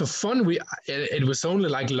just for fun, it was only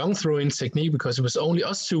like long throw-in technique because it was only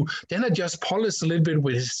us two. Then I just polished a little bit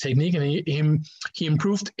with his technique, and he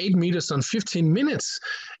improved 8 meters on 15 minutes.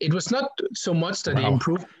 It was not so much that he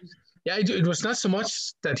improved. Yeah, it was not so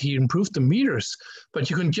much that he improved the meters,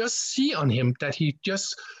 but you can just see on him that he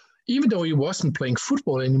just, even though he wasn't playing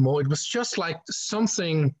football anymore, it was just like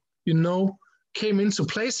something, came into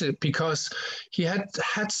place, because he had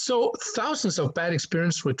so thousands of bad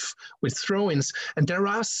experience with throw-ins, and there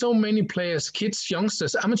are so many players, kids,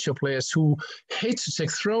 youngsters, amateur players, who hate to take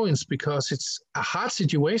throw-ins because it's a hard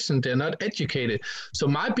situation. They're not educated. So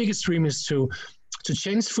my biggest dream is to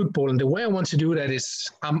change football, and the way I want to do that is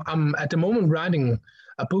I'm at the moment writing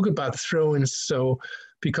a book about throw-ins. So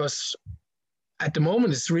because at the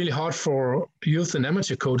moment it's really hard for youth and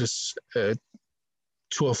amateur coaches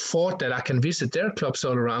to afford that I can visit their clubs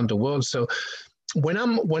all around the world. So when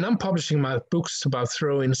I'm publishing my books about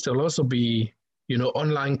throw-ins, there'll also be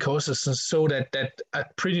online courses, and so that a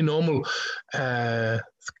pretty normal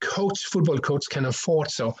football coach can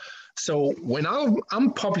afford. So when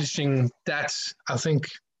I'm publishing that, I think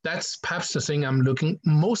that's perhaps the thing I'm looking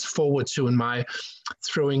most forward to in my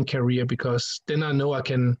throwing career, because then I know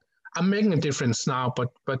I'm making a difference now, but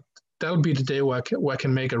that'll be the day where I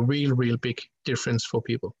can make a real big difference for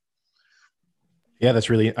people. Yeah, that's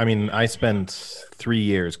really, I spent 3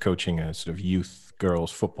 years coaching a sort of youth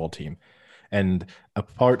girls football team. And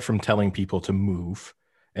apart from telling people to move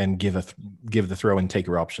and give the throw and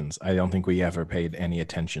taker options, I don't think we ever paid any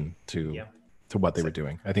attention to what they were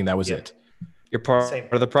doing. I think that was it. You're part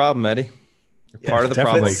of the problem, Eddie. Part of the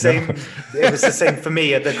definitely. problem. It was the same for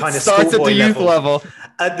me at the kind of starts at the youth level.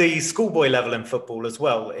 At the schoolboy level in football as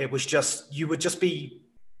well, it was just, you would just be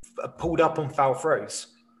pulled up on foul throws.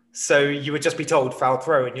 So you would just be told foul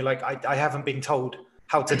throw, and you're like, I haven't been told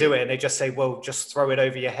how to do it. And they just say, well, just throw it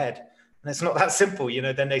over your head. And it's not that simple.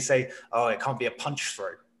 Then they say, oh, it can't be a punch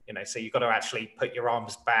throw. So you've got to actually put your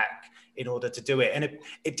arms back in order to do it. And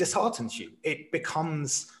it disheartens you. It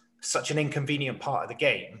becomes such an inconvenient part of the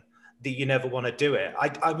game that you never want to do it.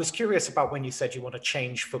 I was curious about when you said you want to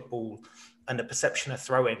change football and the perception of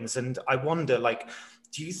throw-ins. And I wonder,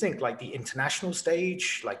 do you think the international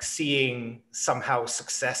stage, seeing somehow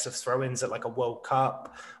success of throw-ins at a World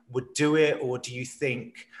Cup would do it? Or do you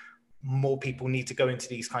think more people need to go into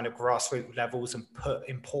these kind of grassroots levels and put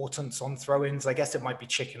importance on throw-ins? I guess it might be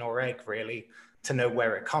chicken or egg, really, to know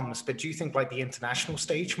where it comes. But do you think the international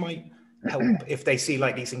stage might help if they see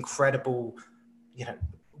these incredible,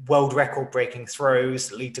 world record breaking throws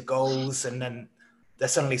that lead to goals, and then they're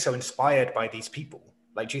suddenly so inspired by these people?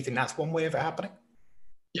 Do you think that's one way of it happening?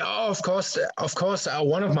 Yeah, of course.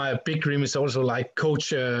 One of my big dreams is also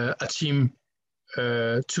coach a team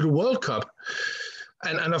to the World Cup.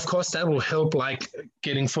 And of course that will help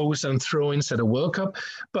getting focused on throw-ins at a World Cup.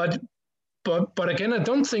 But but again, I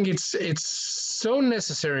don't think it's so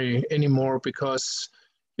necessary anymore because,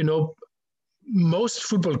 most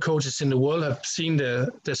football coaches in the world have seen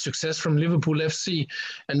the success from Liverpool FC,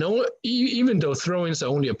 and no, even though throw-ins are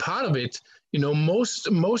only a part of it,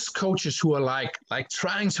 most coaches who are like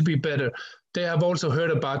trying to be better, they have also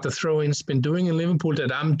heard about the throw-ins been doing in Liverpool,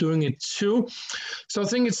 that I'm doing it too. So I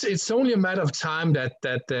think it's only a matter of time that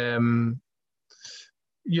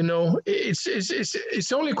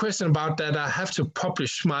it's only a question about that I have to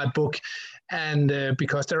publish my book. And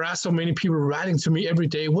because there are so many people writing to me every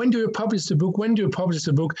day, when do you publish the book? When do you publish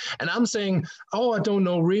the book? And I'm saying, I don't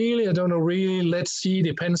know really. Let's see,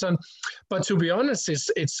 depends on. But to be honest,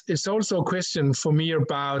 it's also a question for me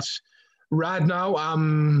about right now.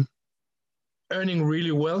 I'm earning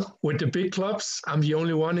really well with the big clubs. I'm the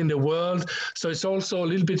only one in the world, so it's also a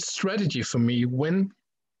little bit strategy for me. When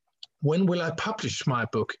will I publish my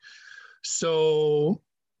book? So.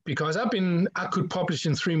 Because I could publish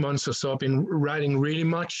in 3 months or so. I've been writing really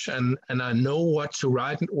much, and I know what to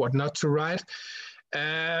write and what not to write.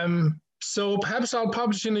 So perhaps I'll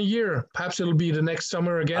publish in a year. Perhaps it'll be the next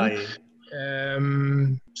summer again. I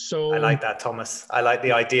like that, Thomas. I like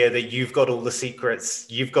the idea that you've got all the secrets,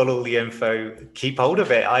 you've got all the info. Keep hold of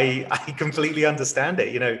it. I completely understand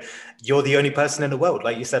it. You're the only person in the world,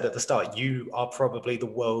 like you said at the start. You are probably the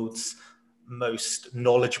world's most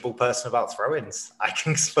knowledgeable person about throw-ins. I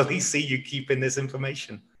can fully see you keeping this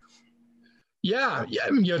information. Yeah,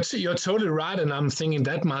 you're totally right, and I'm thinking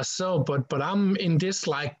that myself. But I'm in this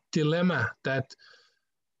dilemma that,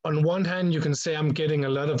 on one hand, you can say I'm getting a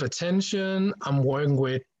lot of attention. I'm working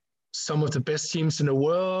with some of the best teams in the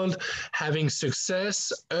world, having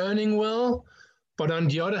success, earning well. But on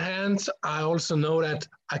the other hand, I also know that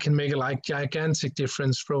I can make a gigantic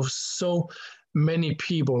difference for so many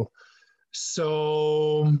people.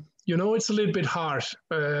 So, it's a little bit hard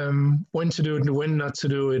when to do it and when not to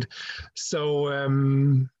do it. So,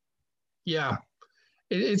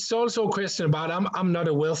 it's also a question about I'm not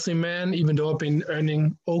a wealthy man, even though I've been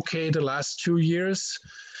earning okay the last 2 years.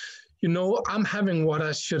 I'm having what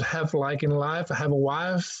I should have in life. I have a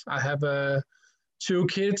wife. I have 2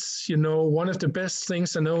 kids. One of the best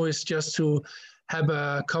things I know is just to have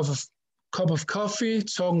a cup of coffee,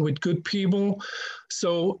 talking with good people.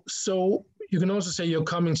 So you can also say you're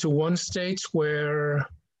coming to one stage where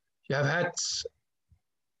you have had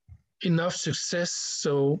enough success.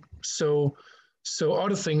 So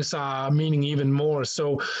other things are meaning even more.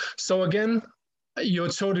 So again, you're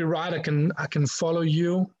totally right. I can follow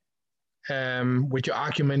you with your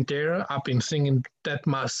argument there. I've been thinking that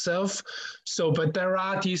myself. But there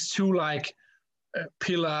are these 2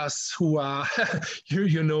 pillars who are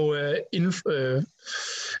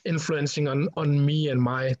influencing on me and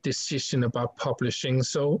my decision about publishing.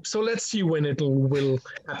 So let's see when it will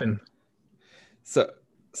happen. So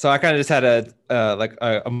I kind of just had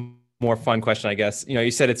a more fun question, I guess.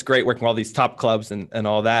 You said it's great working with all these top clubs and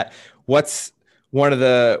all that. What's one of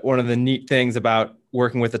the neat things about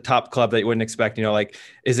working with a top club that you wouldn't expect?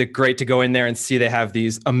 Is it great to go in there and see they have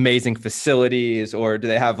these amazing facilities, or do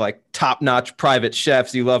they have top-notch private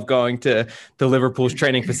chefs? You love going to the Liverpool's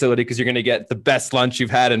training facility because you're going to get the best lunch you've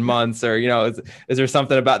had in months, or is there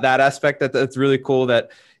something about that aspect that's really cool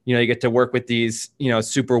that you get to work with these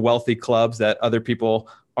super wealthy clubs that other people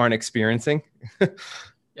aren't experiencing?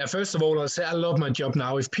 Yeah, first of all, I'll say I love my job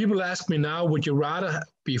now. If people ask me now, would you rather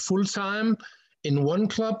be full-time in one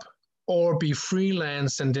club or be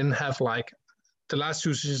freelance and then have the last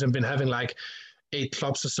 2 seasons I've been having 8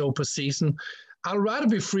 clubs or so per season? I'd rather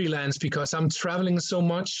be freelance because I'm traveling so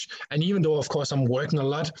much. And even though, of course, I'm working a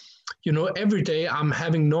lot, every day I'm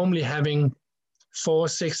normally having 4,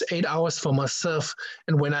 6, 8 hours for myself.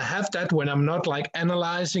 And when I have that, when I'm not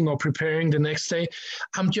analyzing or preparing the next day,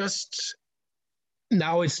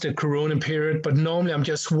 now it's the Corona period, but normally I'm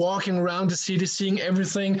just walking around the city, seeing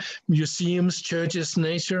everything, museums, churches,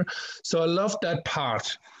 nature. So I love that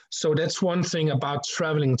part. So that's one thing about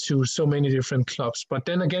traveling to so many different clubs. But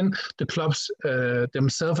then again, the clubs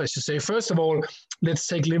themselves, I should say. First of all, let's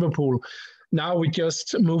take Liverpool. Now we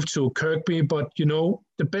just moved to Kirkby, but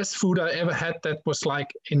the best food I ever had, that was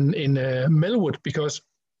in Melwood, because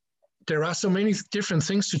there are so many different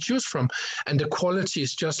things to choose from, and the quality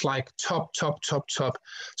is just top.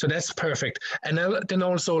 So that's perfect. And then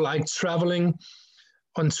also on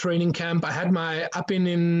training camp, I've been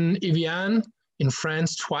in Evian in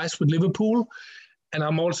France twice with Liverpool, and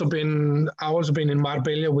I've also been in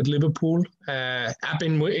Marbella with Liverpool. I've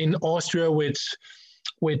been in Austria with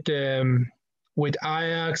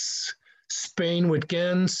Ajax. Spain with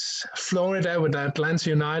Ghent, Florida with Atlanta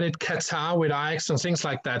United, Qatar with Ajax, and things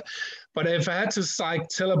like that. But if I had to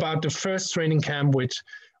tell about the first training camp with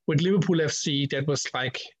Liverpool FC, that was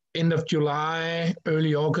like end of July,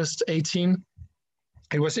 early August 18.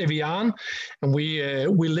 It was Evian, and we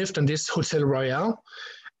lived in this Hotel Royal.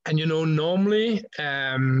 And normally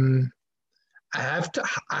I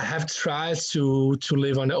have tried to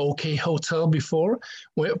live on an okay hotel before,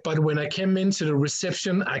 but when I came into the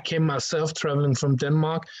reception, I came myself traveling from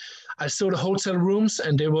Denmark. I saw the hotel rooms,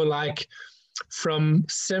 and they were like from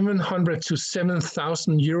 700 to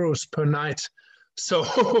 7,000 euros per night.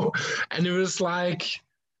 So, and it was like,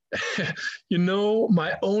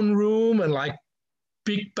 my own room and like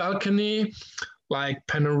big balcony, like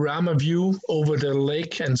panorama view over the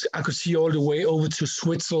lake, and I could see all the way over to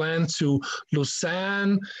Switzerland, to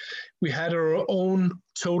Lausanne. We had our own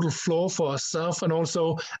total floor for ourselves, and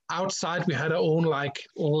also outside we had our own like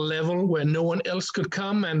level where no one else could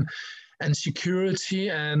come, and security.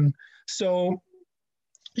 And so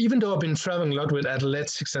even though I've been traveling a lot with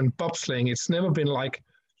athletics and bobsleighing, it's never been like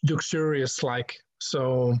luxurious like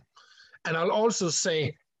so. And I'll also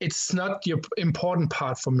say it's not the important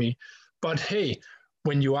part for me. But hey,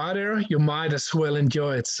 when you are there, you might as well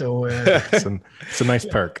enjoy it. So it's a nice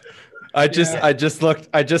perk. I just looked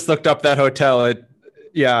up that hotel.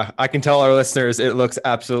 I can tell our listeners it looks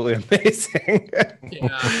absolutely amazing.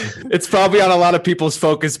 Yeah. It's probably on a lot of people's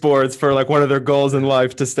focus boards for like one of their goals in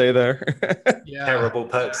life to stay there. Yeah. Terrible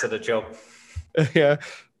perks of the job. Yeah.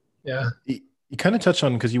 Yeah. You kind of touch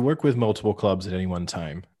on, because you work with multiple clubs at any one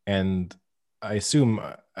time, and I assume,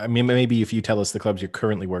 I mean, maybe if you tell us the clubs you're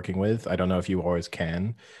currently working with, I don't know if you always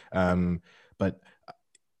can, but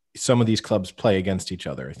some of these clubs play against each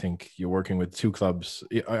other. I think you're working with two clubs.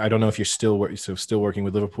 I don't know if you're still working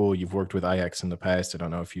with Liverpool. You've worked with Ajax in the past. I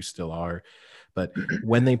don't know if you still are, but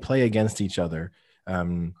when they play against each other,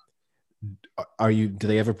 do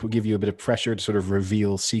they ever give you a bit of pressure to sort of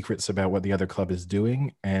reveal secrets about what the other club is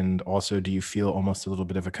doing? And also, do you feel almost a little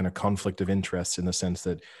bit of a kind of conflict of interest in the sense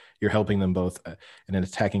that you're helping them both in an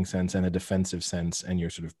attacking sense and a defensive sense, and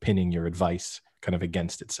you're sort of pinning your advice kind of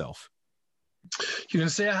against itself? You can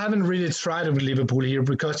say I haven't really tried it with Liverpool here,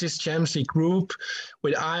 because this Champions League group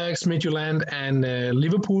with Ajax, Midtjylland, and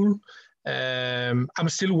Liverpool. I'm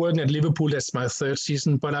still working at Liverpool. That's my third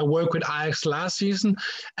season, but I worked with Ajax last season,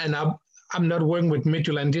 and I'm not working with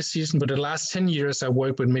Midtjylland this season, but the last 10 years I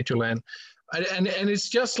worked with Midtjylland. And it's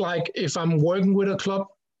just like, if I'm working with a club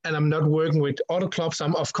and I'm not working with other clubs,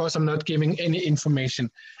 of course I'm not giving any information.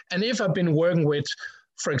 And if I've been working with,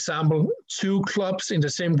 for example, two clubs in the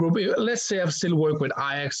same group, let's say I've still worked with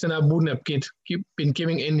Ajax, then I wouldn't have been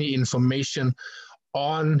giving any information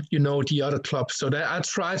on, the other clubs. So that I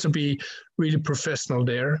try to be really professional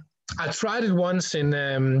there. I tried it once in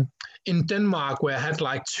Denmark, where I had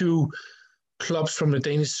like two clubs from the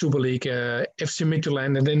Danish Super League, FC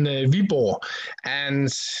Midtjylland and then Viborg.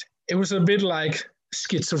 And it was a bit like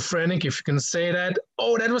schizophrenic, if you can say that.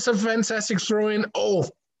 Oh, that was a fantastic throw-in. Oh,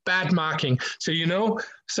 bad marking. So,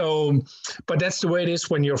 but that's the way it is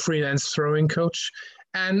when you're a freelance throwing coach.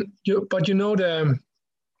 The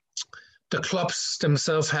clubs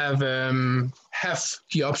themselves have the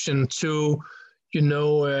option to,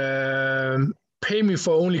 pay me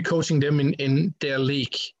for only coaching them in their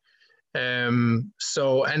league. And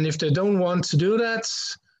if they don't want to do that,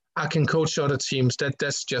 I can coach other teams.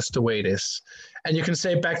 That's just the way it is. And you can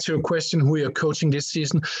say, back to your question, who you're coaching this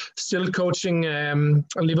season, still coaching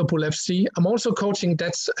Liverpool FC. I'm also coaching,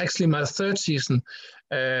 that's actually my third season,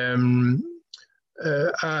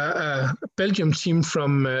 a Belgium team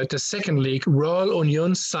from the second league, Royal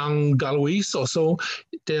Union Saint-Galois or so.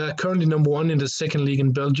 They are currently number one in the second league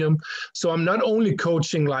in Belgium. So I'm not only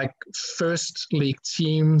coaching like first league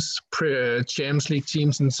teams, Champions League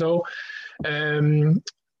teams, and so. Then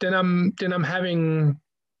I'm having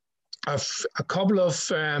a couple of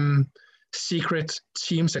secret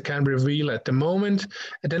teams I can't reveal at the moment.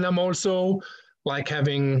 And then I'm also like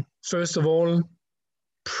having, first of all,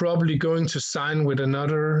 probably going to sign with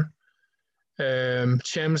another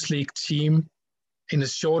Champions League team in a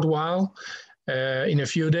short while, in a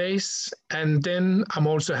few days. And then I'm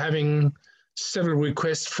also having several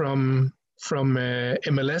requests from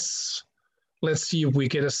MLS. Let's see if we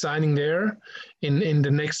get a signing there in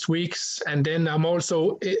the next weeks. And then I'm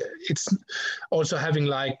also, it's also having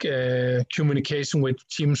like communication with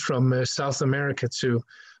teams from South America too.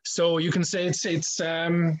 So you can say it's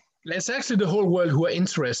actually the whole world who are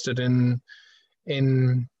interested in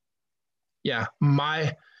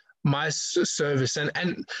my service.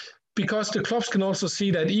 And because the clubs can also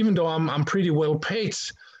see that even though I'm pretty well paid,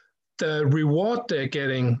 the reward they're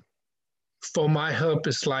getting for my help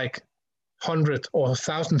is like 100 or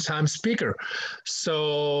 1,000 times bigger.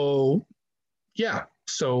 So yeah,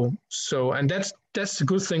 and that's the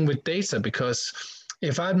good thing with data, because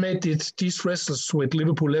if I'd made these wrestlers with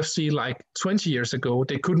Liverpool FC like 20 years ago,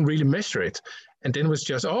 they couldn't really measure it. And then it was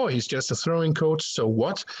just, oh, he's just a throwing coach. So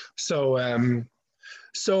what?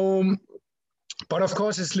 But of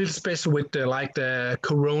course, it's a little special with the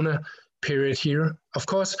Corona period here. Of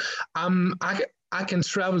course, I can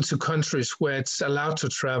travel to countries where it's allowed to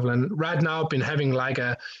travel. And right now I've been having like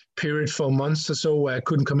a period for months or so where I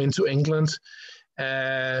couldn't come into England.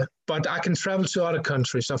 But I can travel to other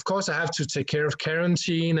countries. Of course, I have to take care of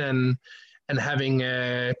quarantine and having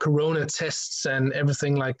Corona tests and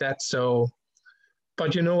everything like that. So,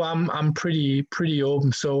 but I'm pretty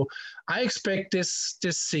open. So I expect this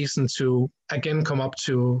season to again come up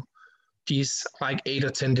to these like 8 or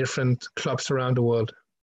 10 different clubs around the world.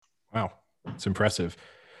 Wow, it's impressive.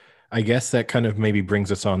 I guess that kind of maybe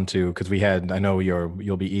brings us on to, because I know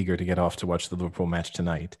you'll be eager to get off to watch the Liverpool match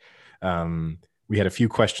tonight. We had a few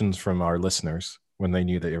questions from our listeners when they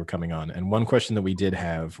knew that you were coming on. And one question that we did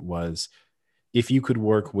have was, if you could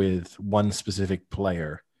work with one specific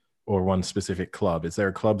player or one specific club, is there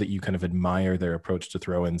a club that you kind of admire their approach to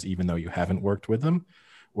throw-ins, even though you haven't worked with them?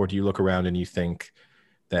 Or do you look around and you think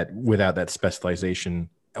that without that specialization,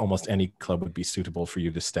 almost any club would be suitable for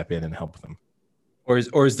you to step in and help them? Or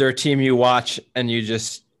is there a team you watch and you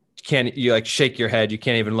just you like shake your head, you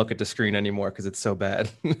can't even look at the screen anymore because it's so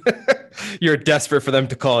bad? You're desperate for them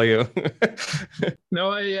to call you.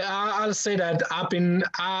 No, I'll say that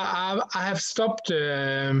I have stopped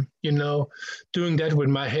doing that with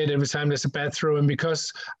my head every time there's a bad throw in,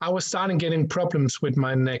 because I was starting getting problems with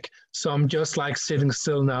my neck, so I'm just like sitting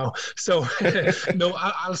still now. So no,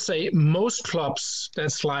 I'll say most clubs,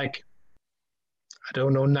 that's like, I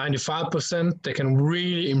don't know, 95%, they can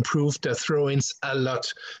really improve their throw-ins a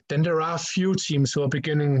lot. Then there are a few teams who are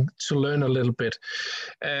beginning to learn a little bit.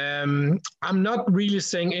 I'm not really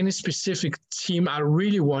saying any specific team I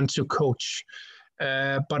really want to coach,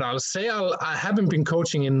 but I'll say I haven't been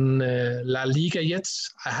coaching in La Liga yet.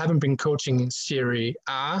 I haven't been coaching in Serie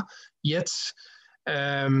A yet.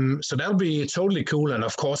 So that'll be totally cool. And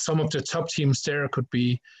of course, some of the top teams there could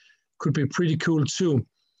be pretty cool too.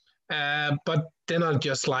 But then I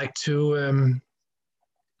just like to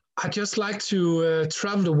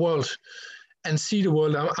travel the world and see the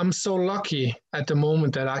world. I'm so lucky at the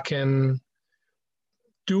moment that I can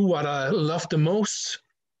do what I love the most,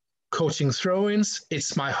 coaching throw-ins.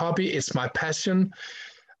 It's my hobby. It's my passion.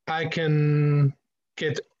 I can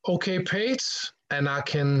get okay paid, and I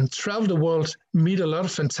can travel the world, meet a lot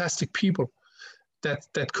of fantastic people.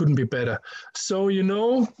 That couldn't be better. So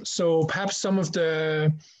perhaps some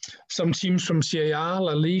teams from Serie A,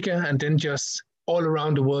 La Liga, and then just all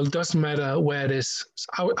around the world. Doesn't matter where it is.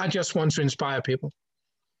 I just want to inspire people.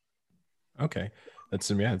 Okay,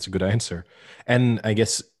 that's a good answer. And I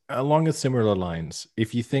guess along the similar lines,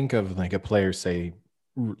 if you think of like a player, say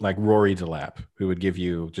like Rory Delap, who would give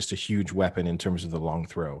you just a huge weapon in terms of the long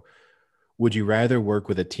throw, would you rather work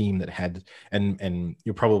with a team that had, and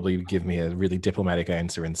you'll probably give me a really diplomatic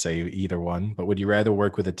answer and say either one, but would you rather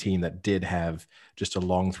work with a team that did have just a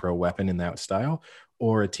long throw weapon in that style,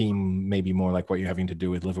 or a team maybe more like what you're having to do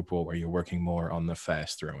with Liverpool, where you're working more on the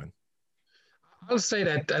fast throwing? I'll say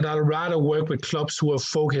that I'd rather work with clubs who are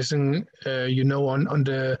focusing, on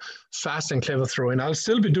the fast and clever throwing. I'll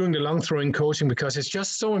still be doing the long throwing coaching, because it's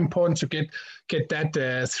just so important to get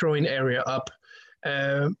that throwing area up.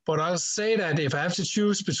 But I'll say that if I have to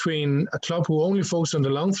choose between a club who only focuses on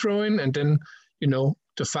the long throwing and then,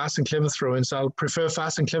 the fast and clever throw-ins, I'll prefer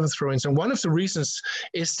fast and clever throw-ins. And one of the reasons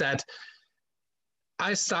is that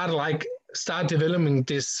I started developing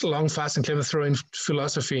this long, fast and clever throwing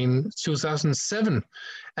philosophy in 2007.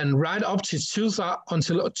 And right up to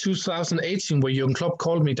until 2018, where Jürgen Klopp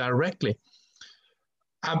called me directly,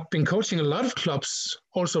 I've been coaching a lot of clubs,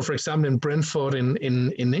 also, for example, in Brentford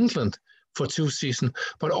in England, for 2 seasons.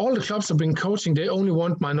 But all the clubs I've been coaching, they only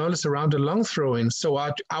want my knowledge around the long throwing. So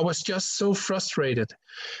I was just so frustrated.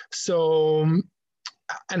 So,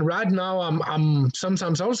 and right now I'm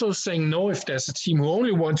sometimes also saying no if there's a team who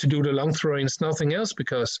only want to do the long throwings, nothing else,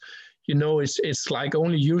 because it's like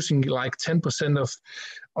only using like 10%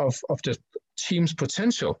 of the team's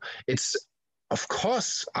potential. It's, of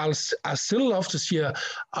course, I still love to see a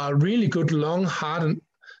really good long, hard and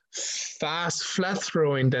fast flat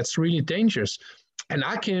throwing that's really dangerous, and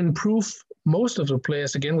I can improve most of the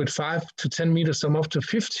players, again, with 5 to 10 meters, some up to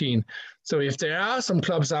 15. So if there are some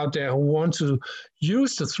clubs out there who want to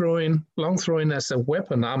use the long throw-in as a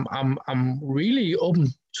weapon, I'm really open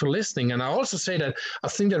to listening. And I also say that I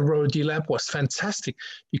think that Rory Delap was fantastic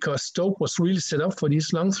because Stoke was really set up for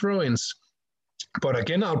these long throw-ins. But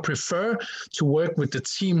again, I'll prefer to work with the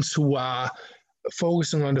teams who are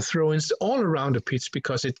focusing on the throw-ins all around the pitch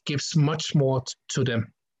because it gives much more to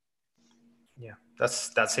them. Yeah,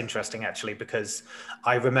 that's interesting actually, because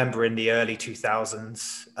I remember in the early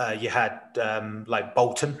 2000s, you had like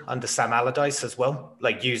Bolton under Sam Allardyce as well,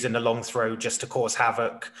 like using the long throw just to cause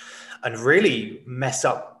havoc and really mess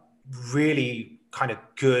up really kind of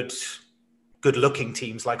good looking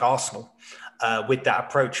teams like Arsenal with that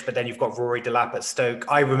approach. But then you've got Rory Delap at Stoke.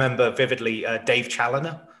 I remember vividly Dave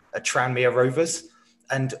Challoner at Tranmere Rovers,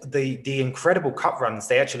 and the incredible cut runs.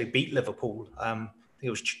 They actually beat Liverpool. It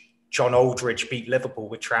was John Aldridge beat Liverpool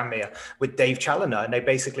with Tranmere with Dave Challoner, and they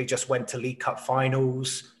basically just went to League Cup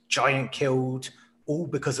finals, giant killed, all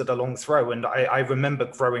because of the long throw. And I remember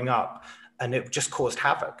growing up, and it just caused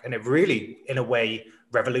havoc, and it really, in a way,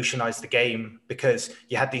 revolutionized the game because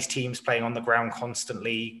you had these teams playing on the ground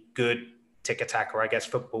constantly, good tick-attack, or I guess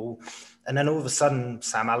football. And then all of a sudden,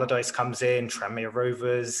 Sam Allardyce comes in, Tranmere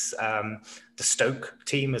Rovers, the Stoke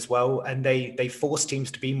team as well, and they force teams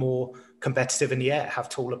to be more competitive in the air, have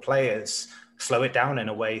taller players, slow it down in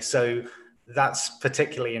a way. So that's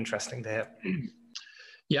particularly interesting to hear.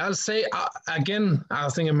 Yeah, I'll say, again, I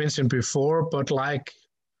think I mentioned before, but like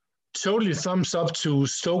totally thumbs up to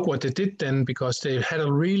Stoke what they did then, because they had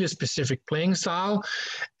a really specific playing style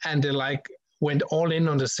and they like went all in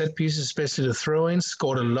on the set pieces, especially the throw-ins,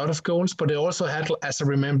 scored a lot of goals, but they also had, as I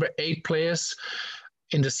remember, 8 players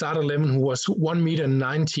in the start 11 who was 1 meter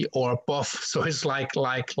 90 or above. So it's like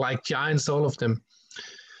giants, all of them.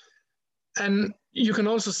 And you can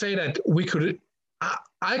also say that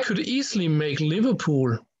I could easily make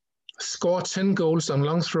Liverpool score 10 goals on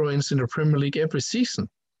long throw-ins in the Premier League every season,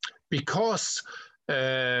 because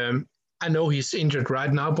I know he's injured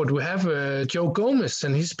right now, but we have Joe Gomez,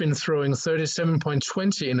 and he's been throwing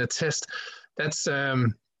 37.20 in a test. That's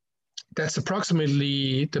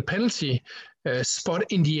approximately the penalty spot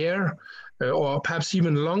in the air, or perhaps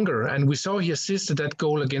even longer. And we saw he assisted that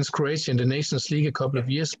goal against Croatia in the Nations League a couple of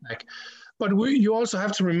years back. But you also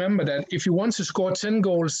have to remember that if you want to score 10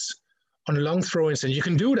 goals on long throw-ins, and you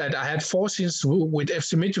can do that. I had 4 seasons with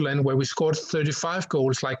FC Midtjylland where we scored 35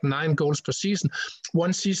 goals, like 9 goals per season.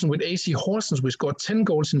 One season with AC Horsens, we scored 10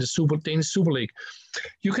 goals in the Danish Super League.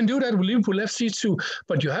 You can do that with Liverpool FC too,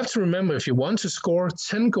 but you have to remember, if you want to score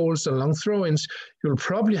 10 goals on long throw-ins, you'll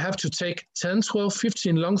probably have to take 10, 12,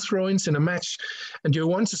 15 long throw-ins in a match. And you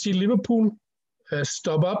want to see Liverpool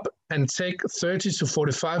stop up and take 30 to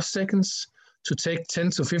 45 seconds to take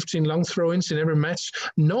 10 to 15 long throw-ins in every match?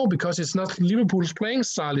 No, because it's not Liverpool's playing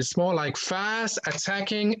style. It's more like fast,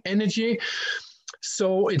 attacking, energy.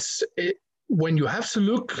 So when you have to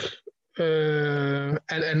look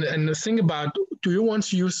and think about, do you want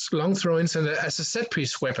to use long throw-ins as a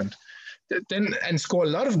set-piece weapon then and score a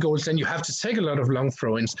lot of goals, then you have to take a lot of long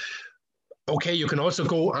throw-ins. Okay, you can also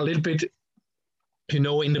go a little bit in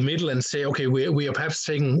the middle and say, okay, we are perhaps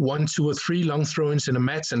taking 1, 2, or 3 long throw-ins in a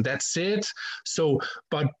match, and that's it. So,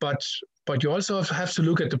 but you also have to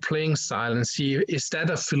look at the playing style and see, is that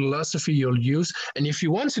a philosophy you'll use? And if you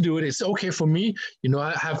want to do it, it's okay for me.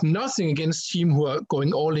 I have nothing against teams who are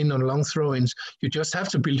going all in on long throw-ins. You just have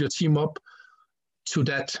to build your team up to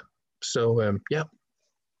that. So, yeah.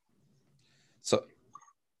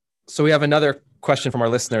 So we have another question from our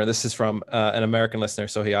listener. This is from an American listener,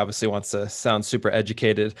 so he obviously wants to sound super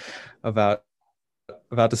educated about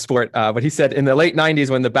the sport. But he said, in the late 90s,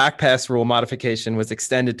 when the back pass rule modification was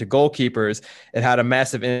extended to goalkeepers, it had a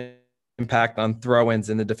massive impact on throw-ins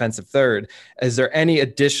in the defensive third. Is there any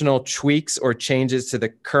additional tweaks or changes to the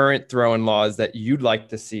current throw-in laws that you'd like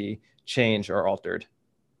to see changed or altered?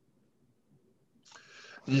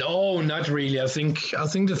 No, not really. I think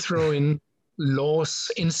the throw-in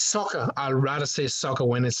laws in soccer, I'll rather say soccer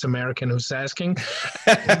when it's American who's asking.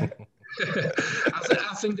 I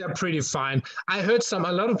think they're pretty fine. I heard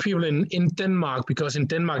a lot of people in Denmark, because in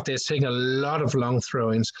Denmark they're taking a lot of long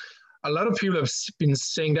throw-ins. A lot of people have been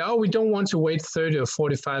saying that, we don't want to wait 30 or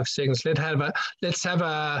 45 seconds. Let's have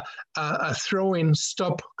a throw-in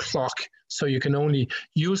stop clock, so you can only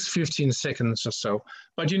use 15 seconds or so.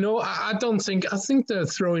 But I think the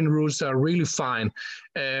throw-in rules are really fine.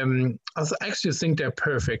 I actually think they're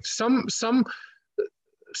perfect. Some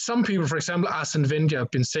people, for example, Arsene Wenger,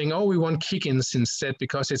 have been saying, we want kick-ins instead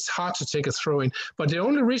because it's hard to take a throw-in. But the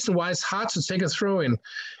only reason why it's hard to take a throw-in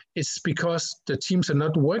it's because the teams are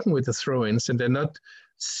not working with the throw-ins and they're not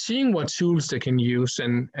seeing what tools they can use.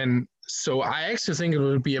 And so I actually think it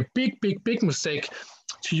will be a big mistake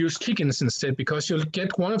to use kick-ins instead, because you'll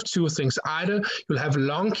get one of two things. Either you'll have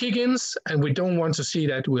long kick-ins, and we don't want to see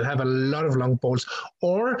that. We'll have a lot of long balls,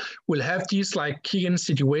 or we'll have these like kick-in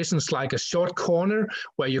situations like a short corner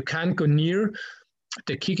where you can't go near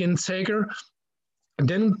the kick-in taker. And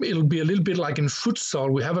then it'll be a little bit like in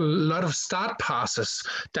futsal. We have a lot of start passes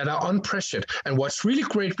that are unpressured. And what's really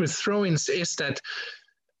great with throw-ins is that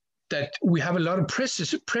we have a lot of pressure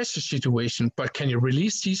situation, but can you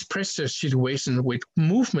release these pressure situations with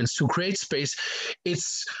movements to create space?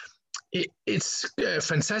 It's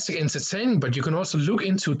fantastic entertaining, but you can also look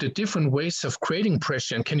into the different ways of creating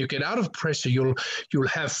pressure. And can you get out of pressure? You'll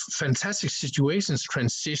have fantastic situations,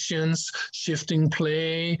 transitions, shifting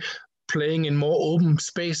play, playing in more open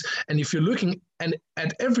space. And if you're looking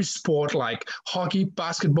at every sport like hockey,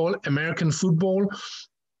 basketball, American football,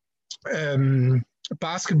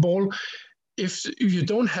 basketball, if you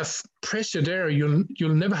don't have pressure there, you'll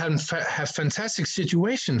never have fantastic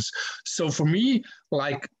situations. So for me,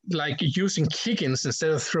 like using kick-ins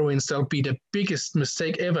instead of throw-ins, that'll be the biggest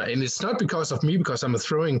mistake ever. And it's not because of me, because I'm a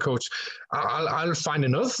throwing coach. I'll find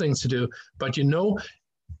another thing to do. But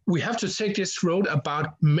we have to take this road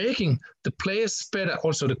about making the players better,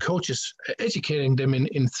 also the coaches, educating them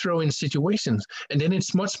in throw-in situations. And then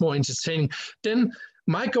it's much more entertaining. Then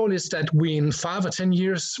my goal is that we, in 5 or 10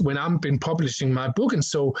 years, when I've been publishing my book, and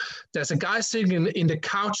so there's a guy sitting in the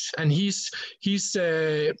couch, and his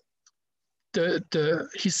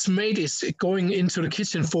mate is going into the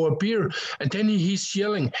kitchen for a beer, and then he's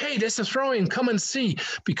yelling, "Hey, there's a throw-in, come and see,"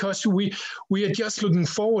 because we are just looking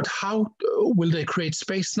forward. How will they create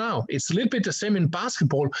space now? It's a little bit the same in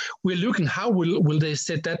basketball. We're looking, how will they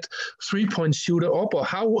set that three-point shooter up, or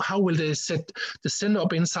how will they set the center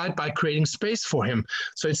up inside by creating space for him?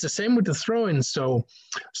 So it's the same with the throw-in. So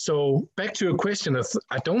back to your question,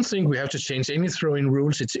 I don't think we have to change any throw-in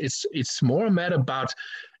rules. It's more a matter about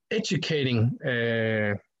educating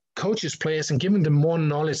coaches, players, and giving them more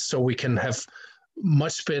knowledge so we can have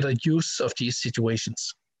much better use of these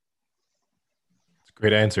situations.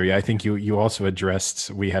 Great answer. Yeah, I think you also addressed,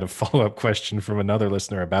 we had a follow-up question from another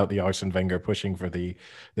listener about the Arsene Wenger pushing for the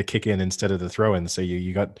kick-in instead of the throw-in. So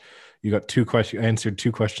you got answered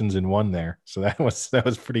two questions in one there. So that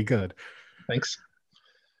was pretty good. Thanks.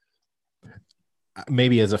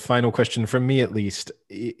 Maybe as a final question from me, at least,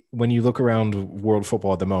 when you look around world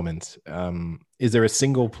football at the moment, is there a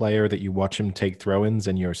single player that you watch him take throw-ins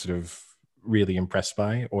and you're sort of really impressed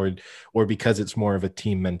by, or because it's more of a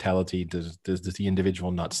team mentality, does the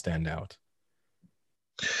individual not stand out?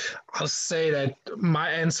 I'll say that my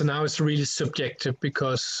answer now is really subjective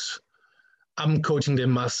because I'm coaching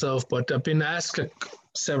them myself, but I've been asked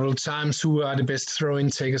several times who are the best throw-in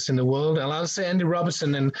takers in the world, and I'll say Andy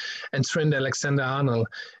Robertson and Trent Alexander-Arnold.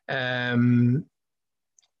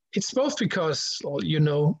 It's both because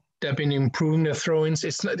they've been improving their throw-ins.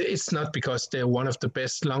 It's not because they're one of the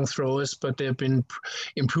best long throwers, but they've been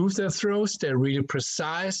improved their throws. They're really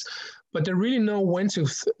precise, but they really know when to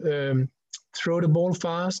throw the ball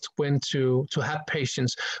fast, when to have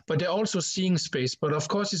patience. But they're also seeing space. But of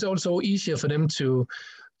course, it's also easier for them to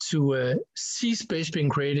see space being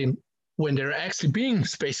created when they're actually being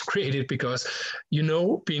space created, because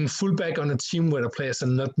being fullback on a team where the players are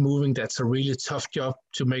not moving, that's a really tough job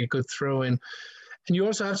to make a good throw in. And you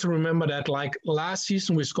also have to remember that, like last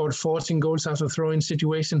season, we scored 14 goals after throw-in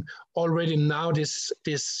situation. Already now, this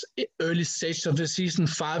early stage of the season,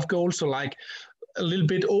 5 goals. So like a little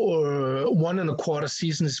bit over 1.25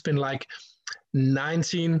 season, it's been like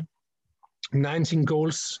 19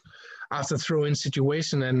 goals after throw-in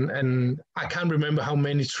situation. And I can't remember how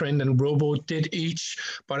many Trent and Robo did each,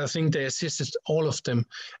 but I think they assisted all of them.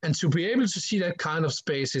 And to be able to see that kind of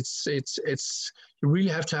space, it's you really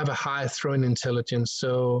have to have a high throw-in intelligence.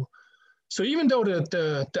 So even though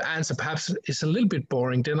the answer perhaps is a little bit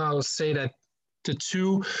boring, then I'll say that the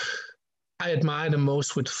two I admire the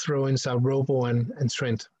most with throw-ins are Robo and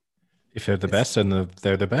Trent. If they're the best, and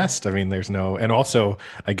they're the best. I mean, there's no, and also,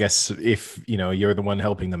 I guess if you're the one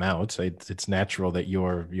helping them out, it's natural that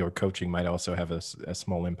your coaching might also have a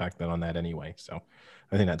small impact on that anyway. So,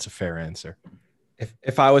 I think that's a fair answer.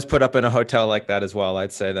 If I was put up in a hotel like that as well,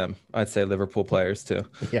 I'd say them. I'd say Liverpool players too.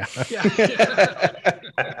 Yeah.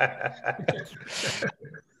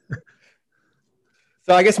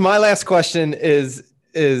 So I guess my last question is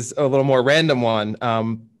a little more random one.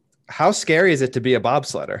 How scary is it to be a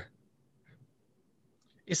bobsledder?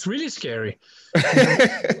 It's really scary.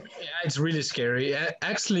 It's really scary.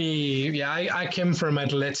 Actually, yeah, I came from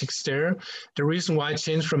athletics there. The reason why I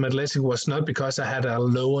changed from athletics was not because I had a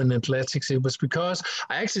low in athletics. It was because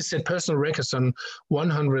I actually set personal records on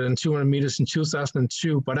 100 and 200 meters in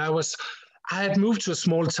 2002. But I had moved to a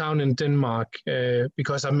small town in Denmark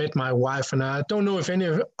because I met my wife. And I don't know if any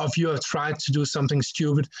of you have tried to do something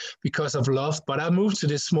stupid because of love, but I moved to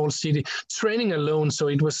this small city training alone. So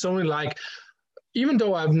it was only like, even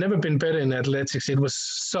though I've never been better in athletics, it was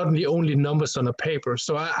suddenly only numbers on a paper.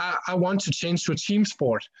 So I want to change to a team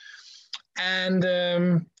sport. And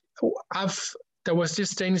there was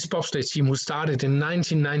this Danish bobsleigh team who started in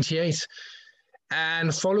 1998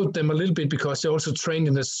 and followed them a little bit because they also trained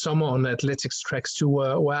in the summer on athletics tracks too,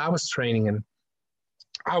 where I was training in.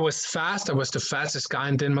 I was fast. I was the fastest guy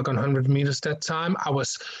in Denmark on 100 meters that time. I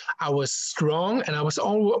was strong, and I was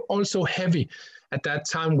also heavy at that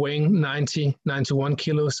time, weighing 91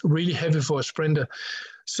 kilos, really heavy for a sprinter.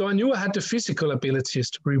 So I knew I had the physical abilities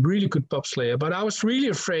to be a really good bobslayer, but I was really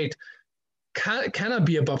afraid, can I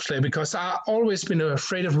be a bobslayer? Because I've always been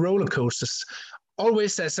afraid of roller coasters.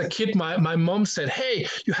 Always as a kid, my mom said, hey,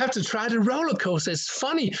 you have to try the roller coaster. It's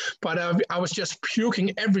funny. But I was just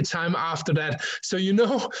puking every time after that. So,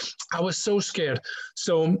 I was so scared.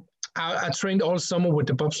 So I trained all summer with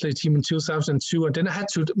the bobsleigh team in 2002. And then I had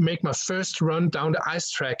to make my first run down the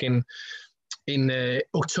ice track in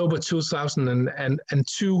October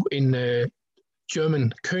 2002 in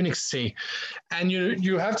German Königssee. And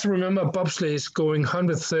you have to remember, bobsleigh is going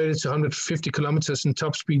 130 to 150 kilometers in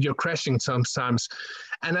top speed. You're crashing sometimes.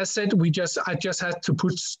 And I said, I just had to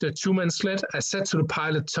put the two-man sled. I said to the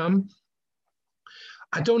pilot, Tom,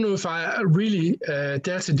 I don't know if I really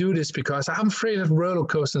dare to do this because I'm afraid of roller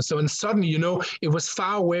coasters. So, and suddenly, it was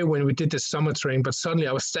far away when we did the summer train, but suddenly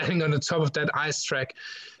I was standing on the top of that ice track.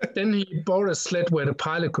 Then he bought a sled where the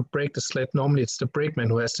pilot could brake the sled. Normally it's the brakeman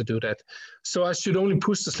who has to do that. So I should only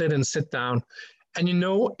push the sled and sit down. And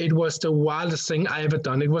it was the wildest thing I ever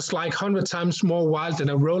done. It was like 100 times more wild than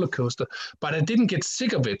a roller coaster, but I didn't get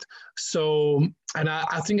sick of it. So, and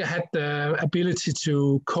I think I had the ability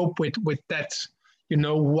to cope with that,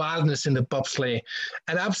 wildness in the bobsleigh.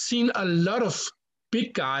 And I've seen a lot of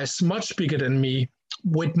big guys, much bigger than me,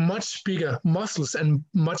 with much bigger muscles and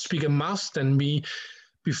much bigger mouths than me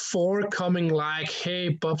before coming like,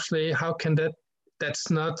 hey, bobsleigh, how can that's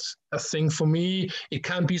not a thing for me. It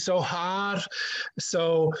can't be so hard.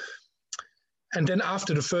 So, and then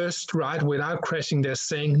after the first ride without crashing, they're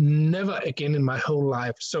saying never again in my whole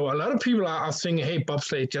life. So a lot of people are thinking, hey,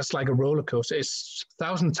 bobsleigh, just like a roller coaster, it's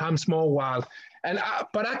 1,000 times more wild.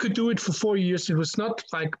 But I could do it for 4 years. It was not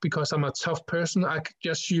like because I'm a tough person. I could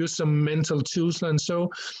just use some mental tools and so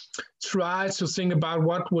try to think about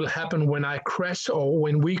what will happen when I crash or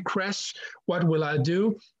when we crash, what will I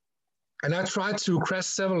do? And I tried to crash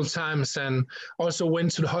several times and also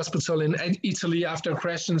went to the hospital in Italy after a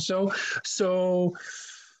crash and so,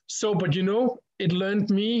 but it learned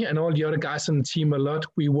me and all the other guys on the team a lot.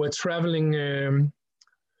 We were traveling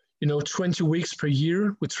 20 weeks per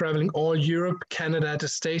year. We're traveling all Europe, Canada, the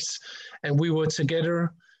States, and we were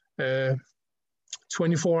together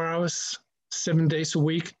 24 hours, 7 days a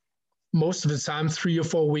week, most of the time 3 or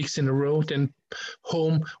 4 weeks in a row, then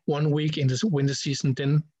home 1 week in the winter season,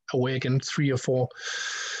 then away again 3 or 4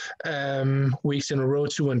 weeks in a row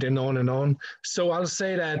too, and then on and on. So I'll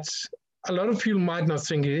say that a lot of people might not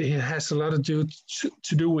think it has a lot to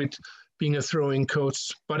do with being a throwing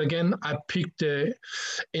coach. But again, I picked the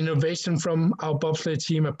innovation from our bobsleigh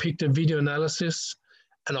team. I picked the video analysis.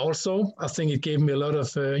 And also, I think it gave me a lot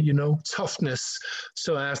of, toughness.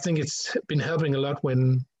 So I think it's been helping a lot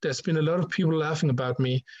when there's been a lot of people laughing about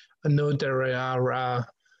me. I know there are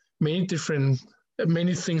many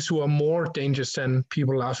things who are more dangerous than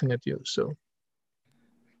people laughing at you. So.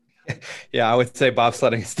 Yeah, I would say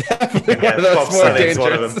bobsledding is definitely one of those more dangerous.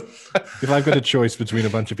 One of them. If I've got a choice between a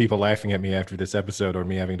bunch of people laughing at me after this episode or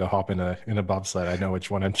me having to hop in a bobsled, I know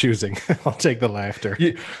which one I'm choosing. I'll take the laughter.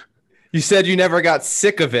 You said you never got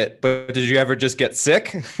sick of it, but did you ever just get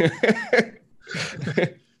sick?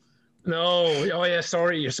 No. Oh yeah.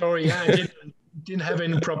 Sorry. Yeah, I didn't have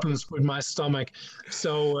any problems with my stomach.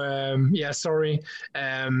 So yeah, sorry.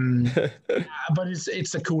 But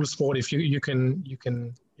it's a cool sport if you can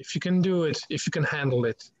do it, if you can handle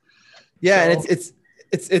it. Yeah, so, and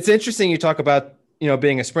it's interesting you talk about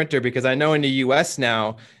being a sprinter, because I know in the US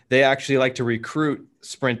now they actually like to recruit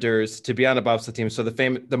sprinters to be on a bobsled team. So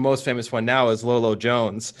the most famous one now is Lolo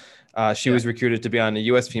Jones. She was recruited to be on the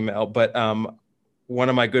US female, but one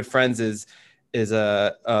of my good friends is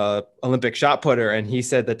a Olympic shot putter, and he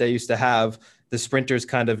said that they used to have the sprinters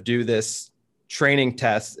kind of do this training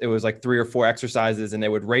tests. It was like 3 or 4 exercises, and they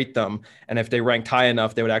would rate them. And if they ranked high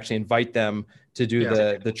enough, they would actually invite them to do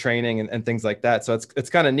the training and things like that. So it's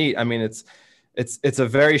kind of neat. I mean, it's a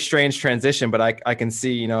very strange transition, but I can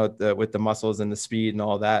see, you know, with the muscles and the speed and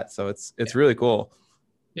all that. So it's really cool.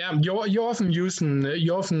 Yeah, you're often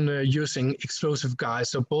using explosive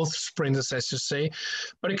guys, so both sprinters, as you say,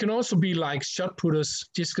 but it can also be like shot putters,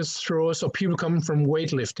 discus throwers, or people coming from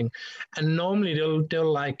weightlifting, and normally they'll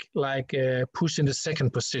push in the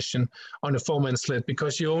second position on the 4-man sled,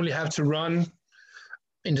 because you only have to run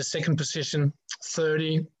in the second position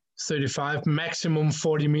 30, 35, maximum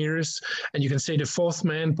 40 meters, and you can say the fourth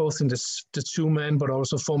man, both in the 2-man but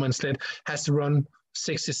also 4-man sled, has to run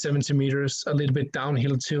 60, 70 meters, a little bit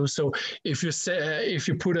downhill too. So if you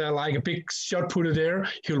put a big shot putter there,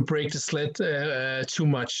 he'll break the sled too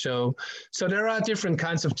much. So there are different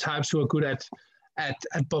kinds of types who are good at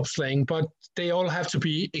bobsleighing, but they all have to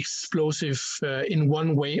be explosive in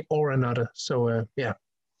one way or another. So yeah.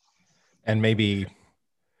 And maybe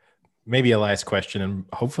a last question, and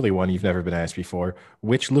hopefully one you've never been asked before.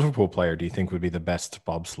 Which Liverpool player do you think would be the best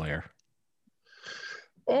bobslayer?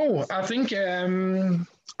 Oh, I think Virgil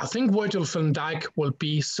van Dijk will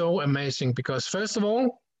be so amazing, because first of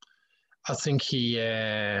all, I think he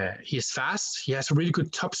is fast. He has a really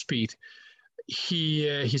good top speed.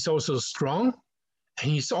 He's also strong,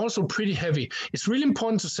 and he's also pretty heavy. It's really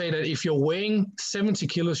important to say that if you're weighing 70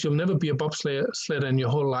 kilos, you'll never be a bobsledder in your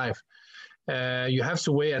whole life. You have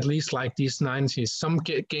to weigh at least like these 90s. Some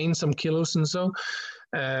gain some kilos and so.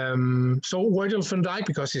 So Virgil van Dijk,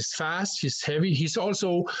 because he's fast, he's heavy. He's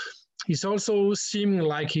also seeming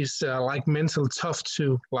like he's like mental tough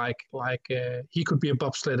too. Like he could be a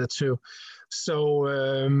bobsledder too. So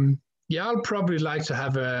yeah, I'll probably like to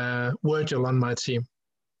have Virgil on my team.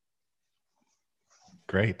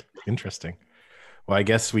 Great, interesting. Well, I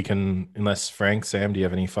guess we can. Unless Frank, Sam, do you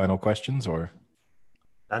have any final questions or?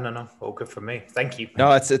 No, all good for me. Thank you.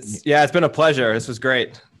 No, it's been a pleasure. This was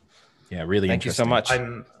great. Yeah, really. Thank you so much.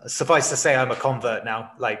 Suffice to say, I'm a convert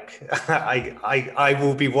now. Like I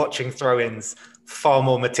will be watching throw-ins far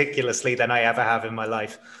more meticulously than I ever have in my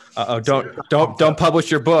life. Don't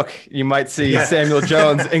publish your book. You might see Samuel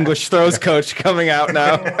Jones, English throws coach, coming out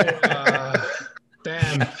now.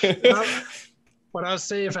 Damn. But I'll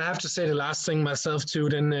say, if I have to say the last thing myself too,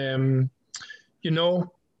 then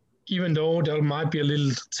even though there might be a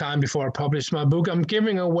little time before I publish my book, I'm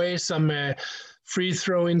giving away some free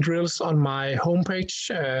throw-in drills on my homepage.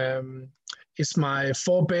 It's my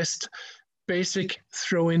 4 best basic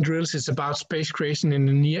throw-in drills. It's about space creation in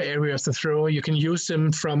the near area of the thrower. You can use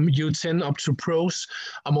them from U10 up to pros.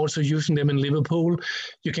 I'm also using them in Liverpool.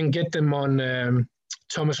 You can get them on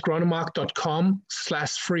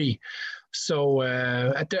thomasgrønnemark.com/free. So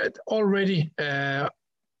already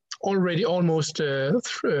almost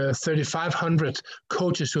 3,500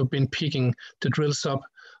 coaches who have been picking the drills up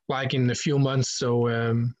like in a few months. So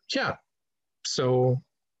so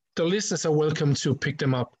the listeners are welcome to pick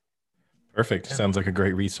them up. Perfect. Yeah. Sounds like a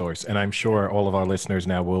great resource. And I'm sure all of our listeners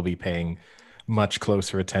now will be paying much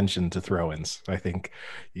closer attention to throw-ins. I think,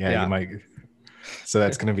 you might. So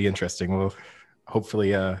that's going to be interesting. We'll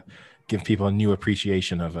hopefully give people a new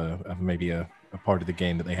appreciation of maybe a part of the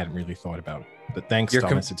game that they hadn't really thought about. But thanks,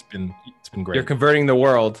 Thomas. It's been great. You're converting the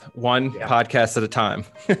world one podcast at a time.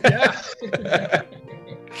 Yeah.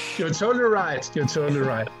 You're totally right.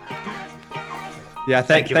 Yeah.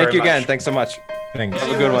 Thank you again. Thanks so much. Thanks.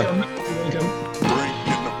 Have a good one.